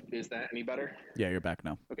back now. Is that any better? Yeah, you're back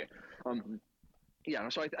now. Okay.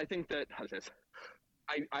 So I think that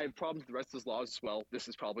I have problems with the rest of his laws as well. This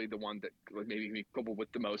is probably the one that would maybe be quibbled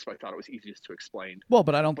with the most, but I thought it was easiest to explain. Well,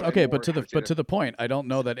 but I don't. But I Okay, more but to the have to- to the point, I don't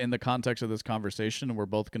know that in the context of this conversation, we're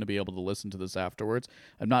both going to be able to listen to this afterwards.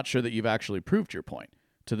 I'm not sure that you've actually proved your point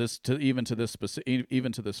to this, even to this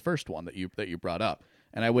even to this first one that you brought up.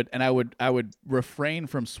 And I would refrain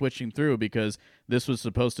from switching through, because this was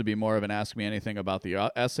supposed to be more of an ask me anything about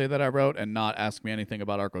the essay that I wrote, and not ask me anything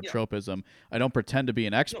about archotropism. I don't pretend to be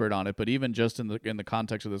an expert on it, but even just in the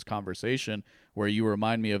context of this conversation, where you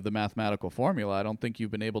remind me of the mathematical formula, I don't think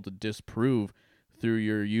you've been able to disprove through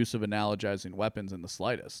your use of analogizing weapons in the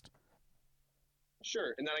slightest.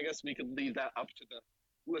 Sure, and then I guess we could leave that up to the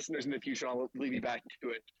listeners in the future. I'll leave you back to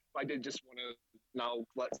it. I did just want to now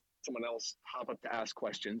let someone else hop up to ask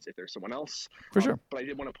questions if there's someone else. For sure. But I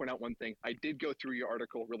did want to point out one thing. I did go through your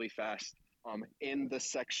article really fast. In the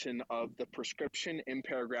section of the prescription in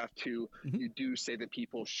paragraph 2, you do say that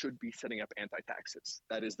people should be setting up anti-taxes.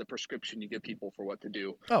 That is the prescription you give people for what to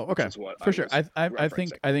do. Oh, okay. For sure. I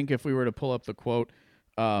think if we were to pull up the quote,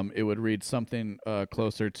 it would read something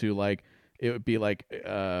closer to like, it would be like,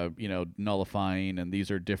 nullifying, and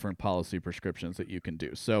these are different policy prescriptions that you can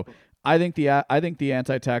do. So I think the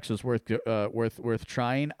anti-tax is worth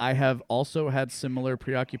trying. I have also had similar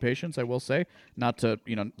preoccupations, I will say, not to,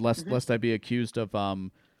 lest I be accused of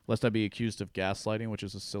gaslighting, which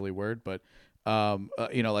is a silly word, but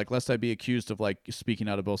lest I be accused of like speaking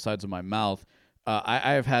out of both sides of my mouth.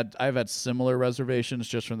 I've had similar reservations,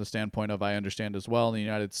 just from the standpoint of, I understand as well in the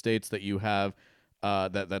United States that you have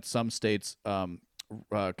that some states can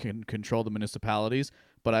control the municipalities.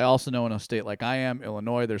 But I also know in a state like I am,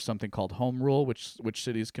 Illinois, there's something called home rule, which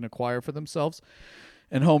cities can acquire for themselves.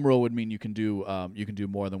 And home rule would mean you can do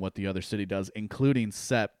more than what the other city does, including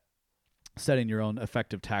setting your own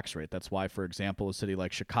effective tax rate. That's why, for example, a city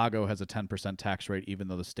like Chicago has a 10% tax rate, even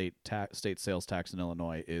though the state sales tax in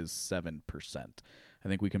Illinois is 7%. I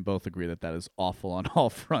think we can both agree that is awful on all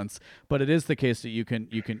fronts. But it is the case that you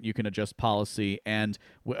can adjust policy. And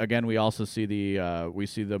again, we also see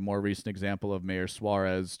the more recent example of Mayor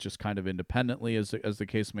Suarez, just kind of independently, as the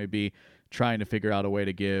case may be, trying to figure out a way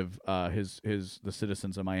to give the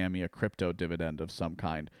citizens of Miami a crypto dividend of some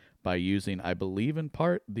kind by using, I believe in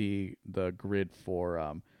part, the grid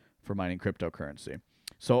for mining cryptocurrency.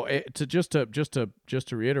 So just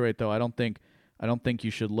to reiterate, though, I don't think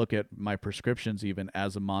you should look at my prescriptions even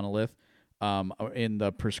as a monolith. In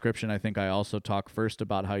the prescription, I think I also talk first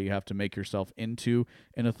about how you have to make yourself into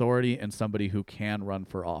an authority and somebody who can run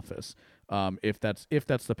for office. If that's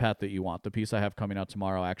the path that you want. The piece I have coming out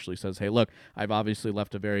tomorrow actually says, hey, look, I've obviously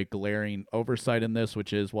left a very glaring oversight in this,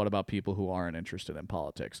 which is, what about people who aren't interested in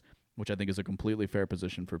politics? Which I think is a completely fair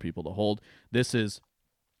position for people to hold. The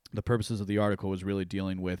purposes of the article was really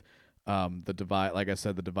dealing with the divide, like I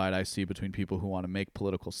said, the divide I see between people who want to make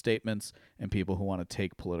political statements and people who want to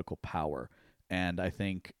take political power. And I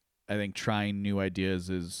think trying new ideas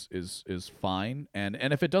is fine. And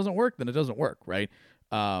if it doesn't work, then it doesn't work, right?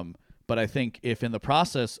 But I think if in the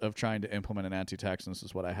process of trying to implement an anti-tax, and this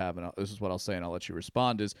is what I have, and this is what I'll say, and I'll let you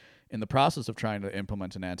respond, is in the process of trying to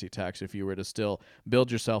implement an anti-tax, if you were to still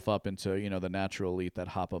build yourself up into, the natural elite that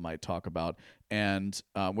Hoppe might talk about, and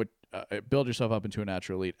build yourself up into a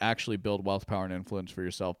natural elite, actually build wealth, power, and influence for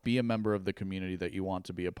yourself, be a member of the community that you want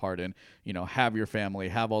to be a part in, have your family,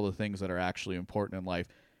 have all the things that are actually important in life.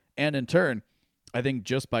 And in turn, I think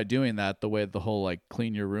just by doing that, the way the whole like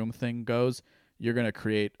clean your room thing goes, you're going to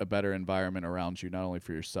create a better environment around you, not only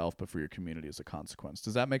for yourself, but for your community as a consequence.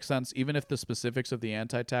 Does that make sense? Even if the specifics of the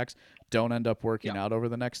anti-tax don't end up working out over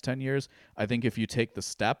the next 10 years, I think if you take the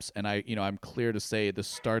steps, and I'm clear to say this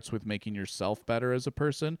starts with making yourself better as a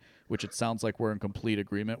person, which it sounds like we're in complete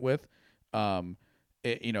agreement with.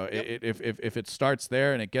 If it starts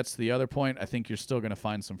there and it gets to the other point, I think you're still going to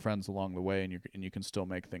find some friends along the way, and you can still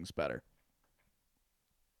make things better.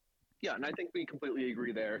 Yeah, and I think we completely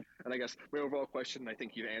agree there. And I guess my overall question, I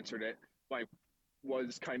think you answered it,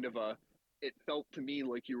 was kind of it felt to me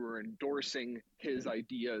like you were endorsing his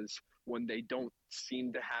ideas when they don't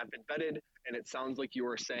seem to have been vetted. And it sounds like you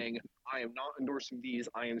are saying, I am not endorsing these.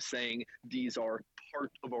 I am saying these are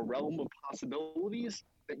part of a realm of possibilities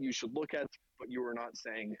that you should look at, but you are not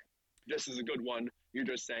saying this is a good one. You're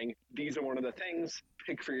just saying these are one of the things.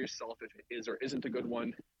 Pick for yourself if it is or isn't a good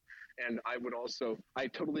one. And I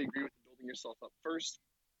totally agree with building yourself up first,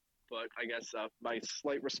 but I guess my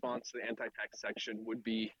slight response to the anti-tax section would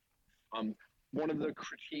be one of the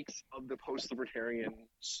critiques of the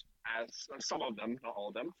post-libertarians, as some of them, not all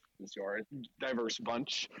of them, since you are a diverse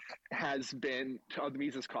bunch, has been, of the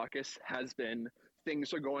Mises Caucus, has been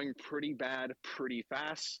things are going pretty bad pretty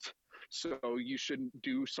fast, so you shouldn't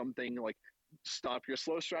do something like stop your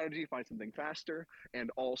slow strategy, find something faster,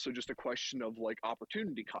 and also just a question of like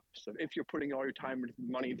opportunity cost. So if you're putting all your time and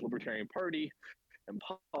money into the Libertarian Party and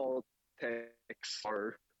politics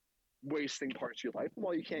are wasting parts of your life,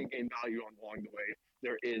 while you can't gain value along the way,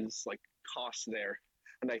 there is like cost there.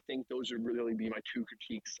 And I think those would really be my two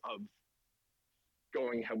critiques of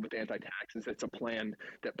going ahead with anti-taxes. It's a plan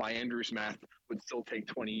that by Andrew's math would still take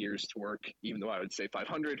 20 years to work, even though I would say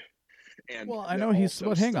 500. And well, I know he's,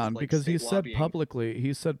 but hang on, like because he said lobbying.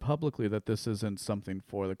 publicly that this isn't something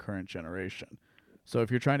for the current generation. So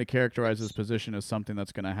if you're trying to characterize his position as something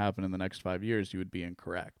that's going to happen in the next 5 years, you would be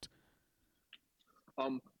incorrect.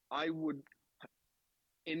 I would,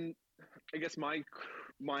 I guess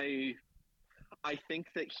I think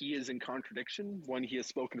that he is in contradiction when he has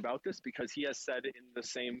spoken about this, because he has said in the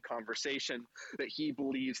same conversation that he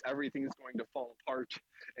believes everything is going to fall apart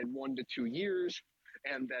in 1 to 2 years,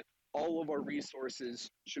 and that all of our resources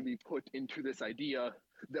should be put into this idea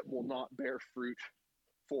that will not bear fruit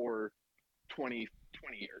for 20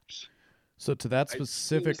 years. So to that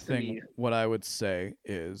specific thing, what I would say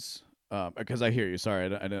is, because I hear you,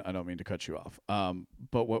 sorry, I don't mean to cut you off.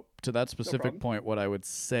 But to that specific point, what I would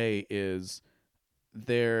say is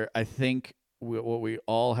I think what we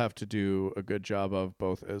all have to do a good job of,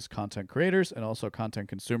 both as content creators and also content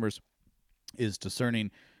consumers, is discerning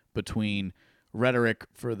between rhetoric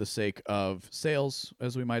for the sake of sales,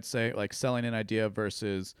 as we might say, like selling an idea,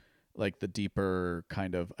 versus like the deeper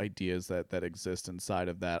kind of ideas that exist inside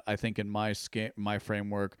of that. I think in my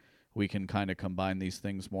framework, we can kind of combine these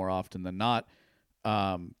things more often than not.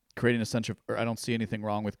 Creating a sense of, I don't see anything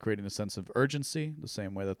wrong with creating a sense of urgency, the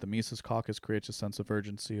same way that the Mises Caucus creates a sense of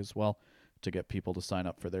urgency as well, to get people to sign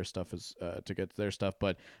up for their stuff, to get their stuff.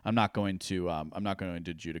 But I'm not going to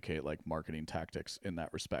adjudicate like marketing tactics in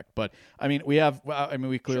that respect. But I mean,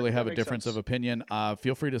 we clearly have a difference of opinion.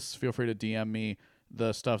 Feel free to DM me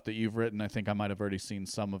the stuff that you've written. I think I might have already seen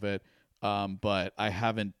some of it. But I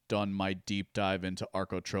haven't done my deep dive into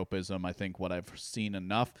archotropism. I think what I've seen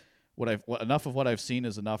enough of what I've seen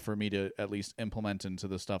is enough for me to at least implement into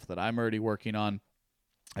the stuff that I'm already working on.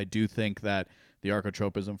 I do think that the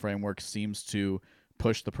archotropism framework seems to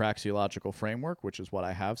push the praxeological framework, which is what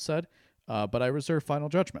I have said, but I reserve final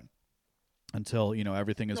judgment until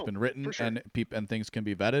everything has been written, sure, and things can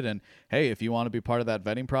be vetted. And hey, if you want to be part of that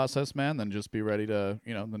vetting process, man, then just be ready to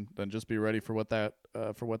then just be ready for what that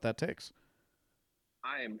takes.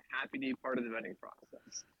 I am happy to be part of the vetting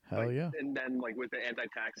process. Hell yeah. And then like with the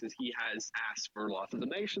anti-taxes, he has asked for lots of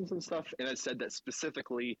donations and stuff, and has said that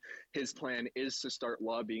specifically his plan is to start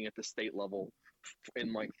lobbying at the state level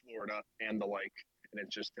in like Florida and the like. And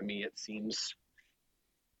it's just, to me, it seems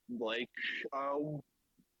like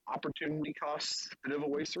opportunity costs, a bit of a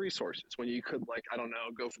waste of resources, when you could, like, I don't know,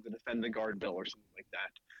 go for the Defend the Guard bill or something like that.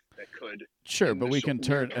 That could, sure, but we can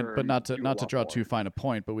turn, but not to draw too fine a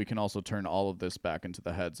point, but we can also turn all of this back into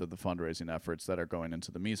the heads of the fundraising efforts that are going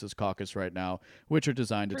into the Mises Caucus right now, which are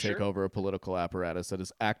designed to take over a political apparatus that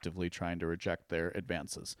is actively trying to reject their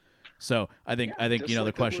advances. So I think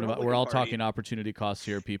the question about, we're all talking opportunity costs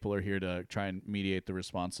here. People are here to try and mediate the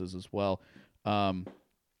responses as well.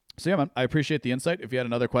 So yeah, man, I appreciate the insight. If you had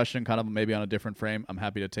another question, kind of maybe on a different frame, I'm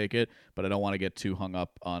happy to take it, but I don't want to get too hung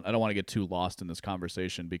up on, I don't want to get too lost in this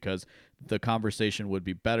conversation, because the conversation would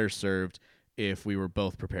be better served if we were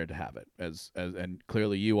both prepared to have it. And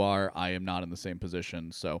clearly you are. I am not in the same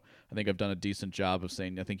position. So I think I've done a decent job of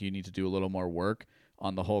saying I think you need to do a little more work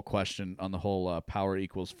on the whole question, on the whole power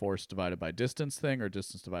equals force divided by distance thing, or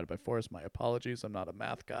distance divided by force. My apologies. I'm not a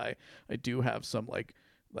math guy. I do have some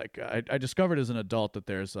I discovered as an adult that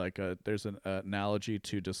there's an analogy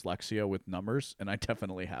to dyslexia with numbers, and I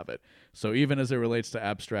definitely have it. So even as it relates to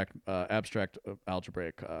abstract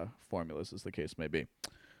algebraic formulas, as the case may be.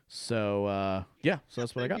 So yeah, so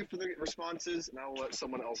that's what I got. Thank you for the responses, and I'll let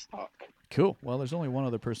someone else talk. Cool. Well, there's only one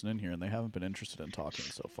other person in here, and they haven't been interested in talking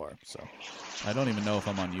so far. So I don't even know if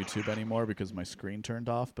I'm on YouTube anymore because my screen turned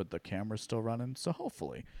off, but the camera's still running. So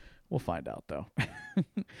hopefully, we'll find out though.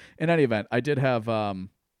 In any event, I did have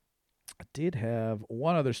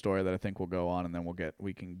one other story that I think will go on, and then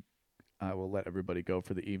I will let everybody go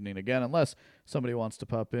for the evening again, unless somebody wants to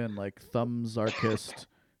pop in, like Thumbsarchist.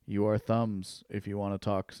 You are Thumbs if you want to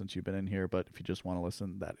talk, since you've been in here, but if you just want to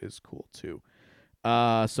listen, that is cool too.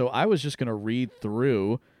 So I was just going to read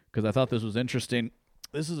through, because I thought this was interesting.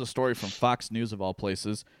 This is a story from Fox News of all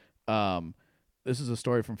places. Where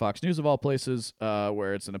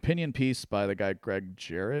it's an opinion piece by the guy Greg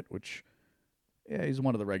Jarrett, which... yeah, he's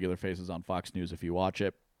one of the regular faces on Fox News if you watch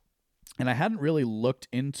it. And I hadn't really looked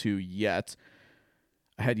into yet.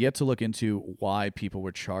 I had yet to look into why people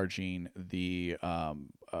were charging the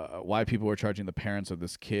why people were charging the parents of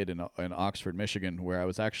this kid in Oxford, Michigan, where I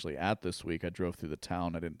was actually at this week. I drove through the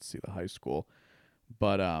town. I didn't see the high school,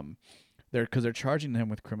 but they're charging him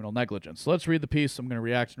with criminal negligence. So let's read the piece. I'm going to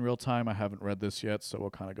react in real time. I haven't read this yet, so we'll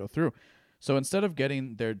kind of go through. So instead of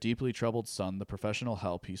getting their deeply troubled son the professional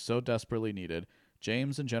help he so desperately needed,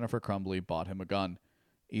 James and Jennifer Crumbly bought him a gun.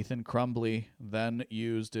 Ethan Crumbly then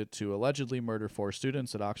used it to allegedly murder 4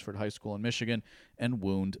 students at Oxford High School in Michigan and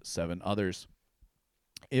wound 7 others.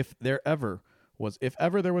 If ever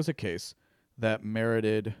there was a case that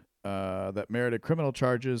merited criminal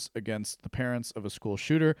charges against the parents of a school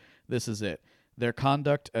shooter, this is it. Their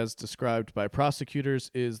conduct, as described by prosecutors,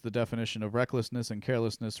 is the definition of recklessness and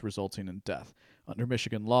carelessness resulting in death. Under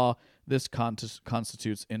Michigan law, this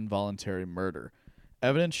constitutes involuntary murder.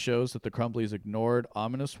 Evidence shows that the Crumblys ignored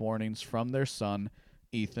ominous warnings from their son,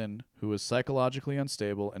 Ethan, who was psychologically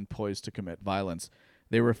unstable and poised to commit violence.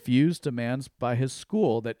 They refused demands by his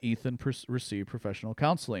school that Ethan receive professional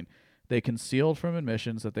counseling. They concealed from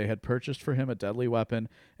admissions that they had purchased for him a deadly weapon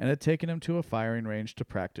and had taken him to a firing range to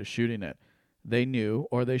practice shooting it. They knew,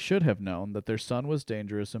 or they should have known, that their son was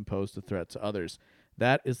dangerous and posed a threat to others.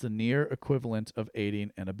 That is the near equivalent of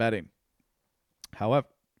aiding and abetting. However,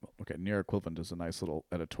 near equivalent is a nice little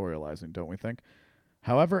editorializing, don't we think?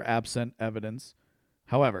 However, absent evidence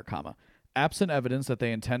that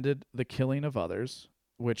they intended the killing of others,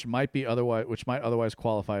 which might otherwise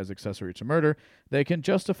qualify as accessory to murder, they can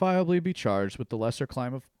justifiably be charged with the lesser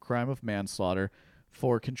crime of manslaughter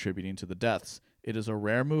for contributing to the deaths. It is a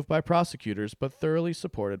rare move by prosecutors, but thoroughly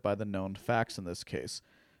supported by the known facts in this case.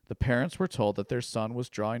 The parents were told that their son was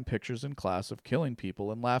drawing pictures in class of killing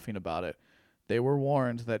people and laughing about it. They were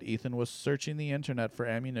warned that Ethan was searching the internet for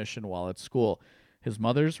ammunition while at school. His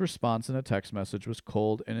mother's response in a text message was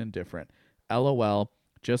cold and indifferent. LOL,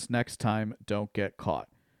 just next time, don't get caught.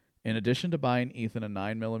 In addition to buying Ethan a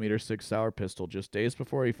 9mm Sig Sauer pistol just days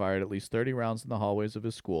before he fired at least 30 rounds in the hallways of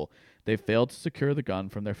his school, they failed to secure the gun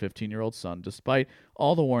from their 15-year-old son, despite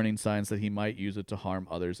all the warning signs that he might use it to harm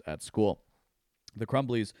others at school. The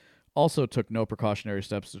Crumblys also took no precautionary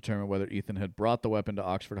steps to determine whether Ethan had brought the weapon to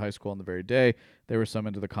Oxford High School on the very day they were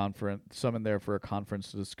summoned there for a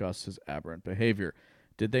conference to discuss his aberrant behavior.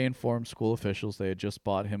 Did they inform school officials they had just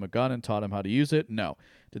bought him a gun and taught him how to use it? No.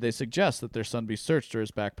 Did they suggest that their son be searched or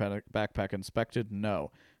his backpack inspected?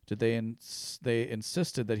 No. Did they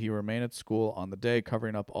insisted that he remain at school on the day,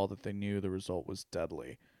 covering up all that they knew the result was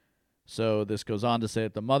deadly. So this goes on to say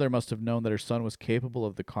that the mother must have known that her son was capable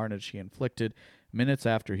of the carnage he inflicted. Minutes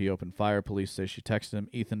after he opened fire, police say she texted him,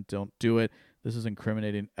 "Ethan, don't do it. This is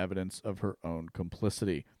incriminating evidence of her own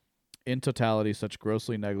complicity." In totality, such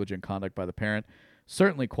grossly negligent conduct by the parent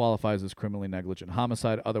certainly qualifies as criminally negligent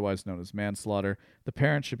homicide, otherwise known as manslaughter. The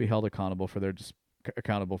parents should be held accountable for their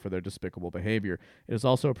despicable behavior. It is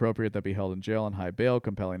also appropriate that be held in jail on high bail,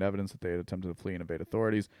 compelling evidence that they had attempted to flee and evade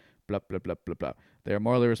authorities. Blah, blah, blah, blah, blah. They are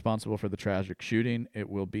morally responsible for the tragic shooting. It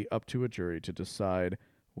will be up to a jury to decide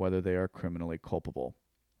whether they are criminally culpable.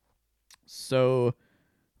 So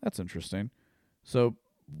that's interesting. So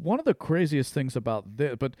one of the craziest things about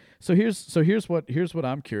this, here's what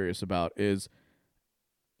I'm curious about is,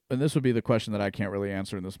 and this would be the question that I can't really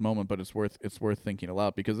answer in this moment, but it's worth thinking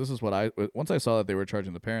aloud, because this is what once I saw that they were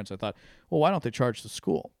charging the parents, I thought, well, why don't they charge the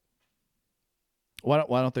school? Why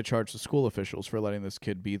don't they charge the school officials for letting this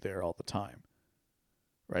kid be there all the time?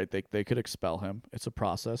 Right? They could expel him. It's a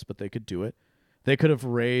process, but they could do it. They could have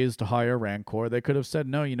raised higher rancor. They could have said,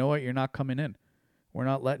 no, you know what? You're not coming in. We're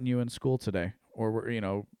not letting you in school today. Or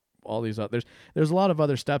we're, all these other, there's a lot of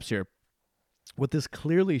other steps here. What this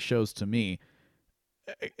clearly shows to me,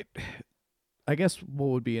 I guess what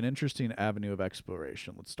would be an interesting avenue of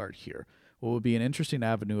exploration, let's start here. What would be an interesting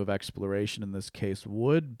avenue of exploration in this case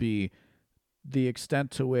would be the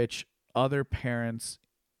extent to which other parents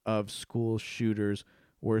of school shooters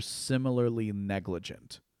were similarly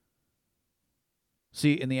negligent.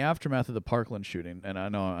 See, in the aftermath of the Parkland shooting, and I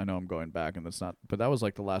know I'm going back, and that's not, but that was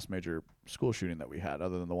like the last major school shooting that we had,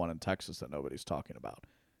 other than the one in Texas that nobody's talking about.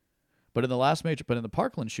 But in the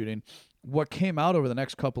Parkland shooting, what came out over the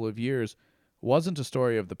next couple of years wasn't a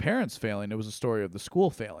story of the parents failing; it was a story of the school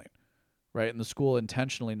failing, right? And the school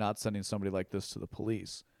intentionally not sending somebody like this to the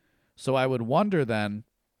police. So I would wonder then,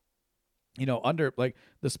 under like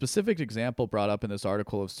the specific example brought up in this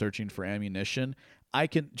article of searching for ammunition, I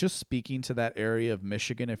can just speaking to that area of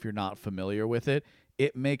Michigan, if you're not familiar with it,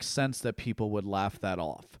 it makes sense that people would laugh that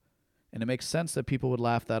off. And it makes sense that people would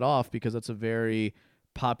laugh that off because it's a very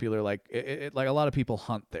popular, like a lot of people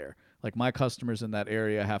hunt there. Like my customers in that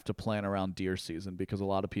area have to plan around deer season because a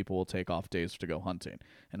lot of people will take off days to go hunting.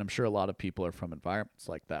 And I'm sure a lot of people are from environments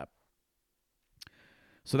like that.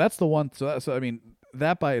 So that's the one. So I mean,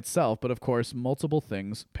 that by itself, but of course, multiple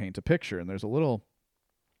things paint a picture. And there's a little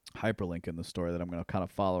hyperlink in the story that I'm going to kind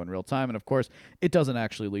of follow in real time. And of course, it doesn't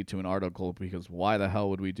actually lead to an article, because why the hell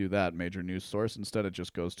would we do that? Major news source. Instead, it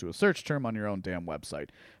just goes to a search term on your own damn website.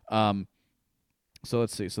 So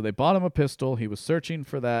let's see. So they bought him a pistol. He was searching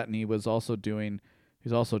for that, and he's also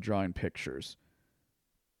drawing pictures.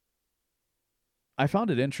 I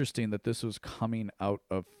found it interesting that this was coming out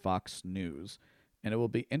of Fox News, and it will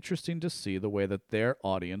be interesting to see the way that their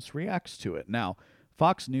audience reacts to it. Now,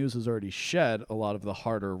 Fox News has already shed a lot of the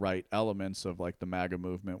harder right elements of like the MAGA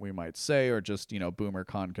movement, we might say, or just, boomer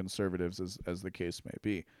con conservatives as the case may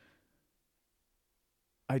be.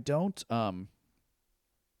 I don't know.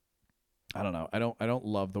 I don't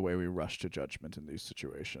love the way we rush to judgment in these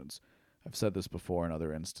situations. I've said this before in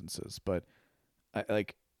other instances, but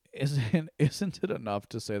isn't it enough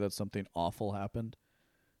to say that something awful happened?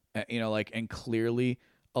 And clearly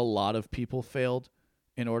a lot of people failed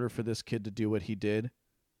in order for this kid to do what he did.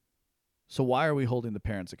 So why are we holding the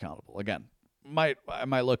parents accountable? Again, I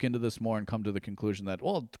might look into this more and come to the conclusion that,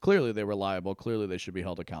 well, clearly they were liable, clearly they should be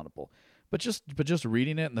held accountable. But just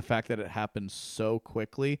reading it and the fact that it happened so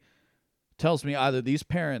quickly tells me either these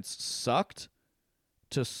parents sucked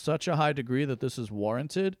to such a high degree that this is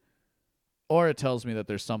warranted, or it tells me that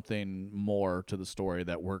there's something more to the story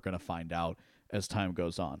that we're going to find out as time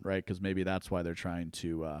goes on, right? Because maybe that's why they're trying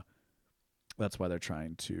to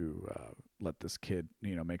let this kid,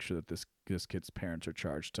 make sure that this kid's parents are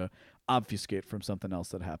charged, to obfuscate from something else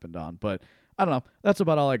that happened on. But I don't know. That's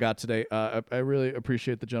about all I got today. I really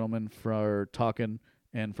appreciate the gentleman for talking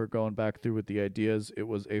and for going back through with the ideas. It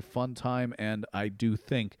was a fun time, and I do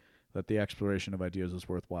think that the exploration of ideas is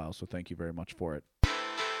worthwhile. So thank you very much for it.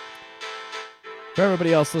 For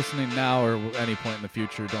everybody else listening now or any point in the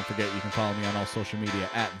future, don't forget you can follow me on all social media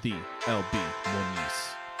at the LB Moniz.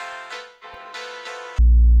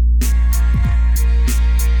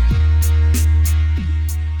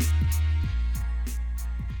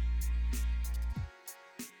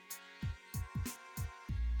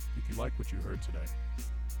 If you like what you heard today,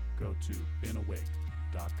 go to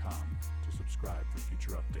beenawake.com to subscribe for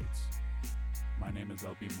future updates. My name is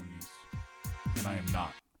LB Moniz, and I am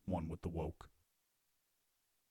not one with the woke.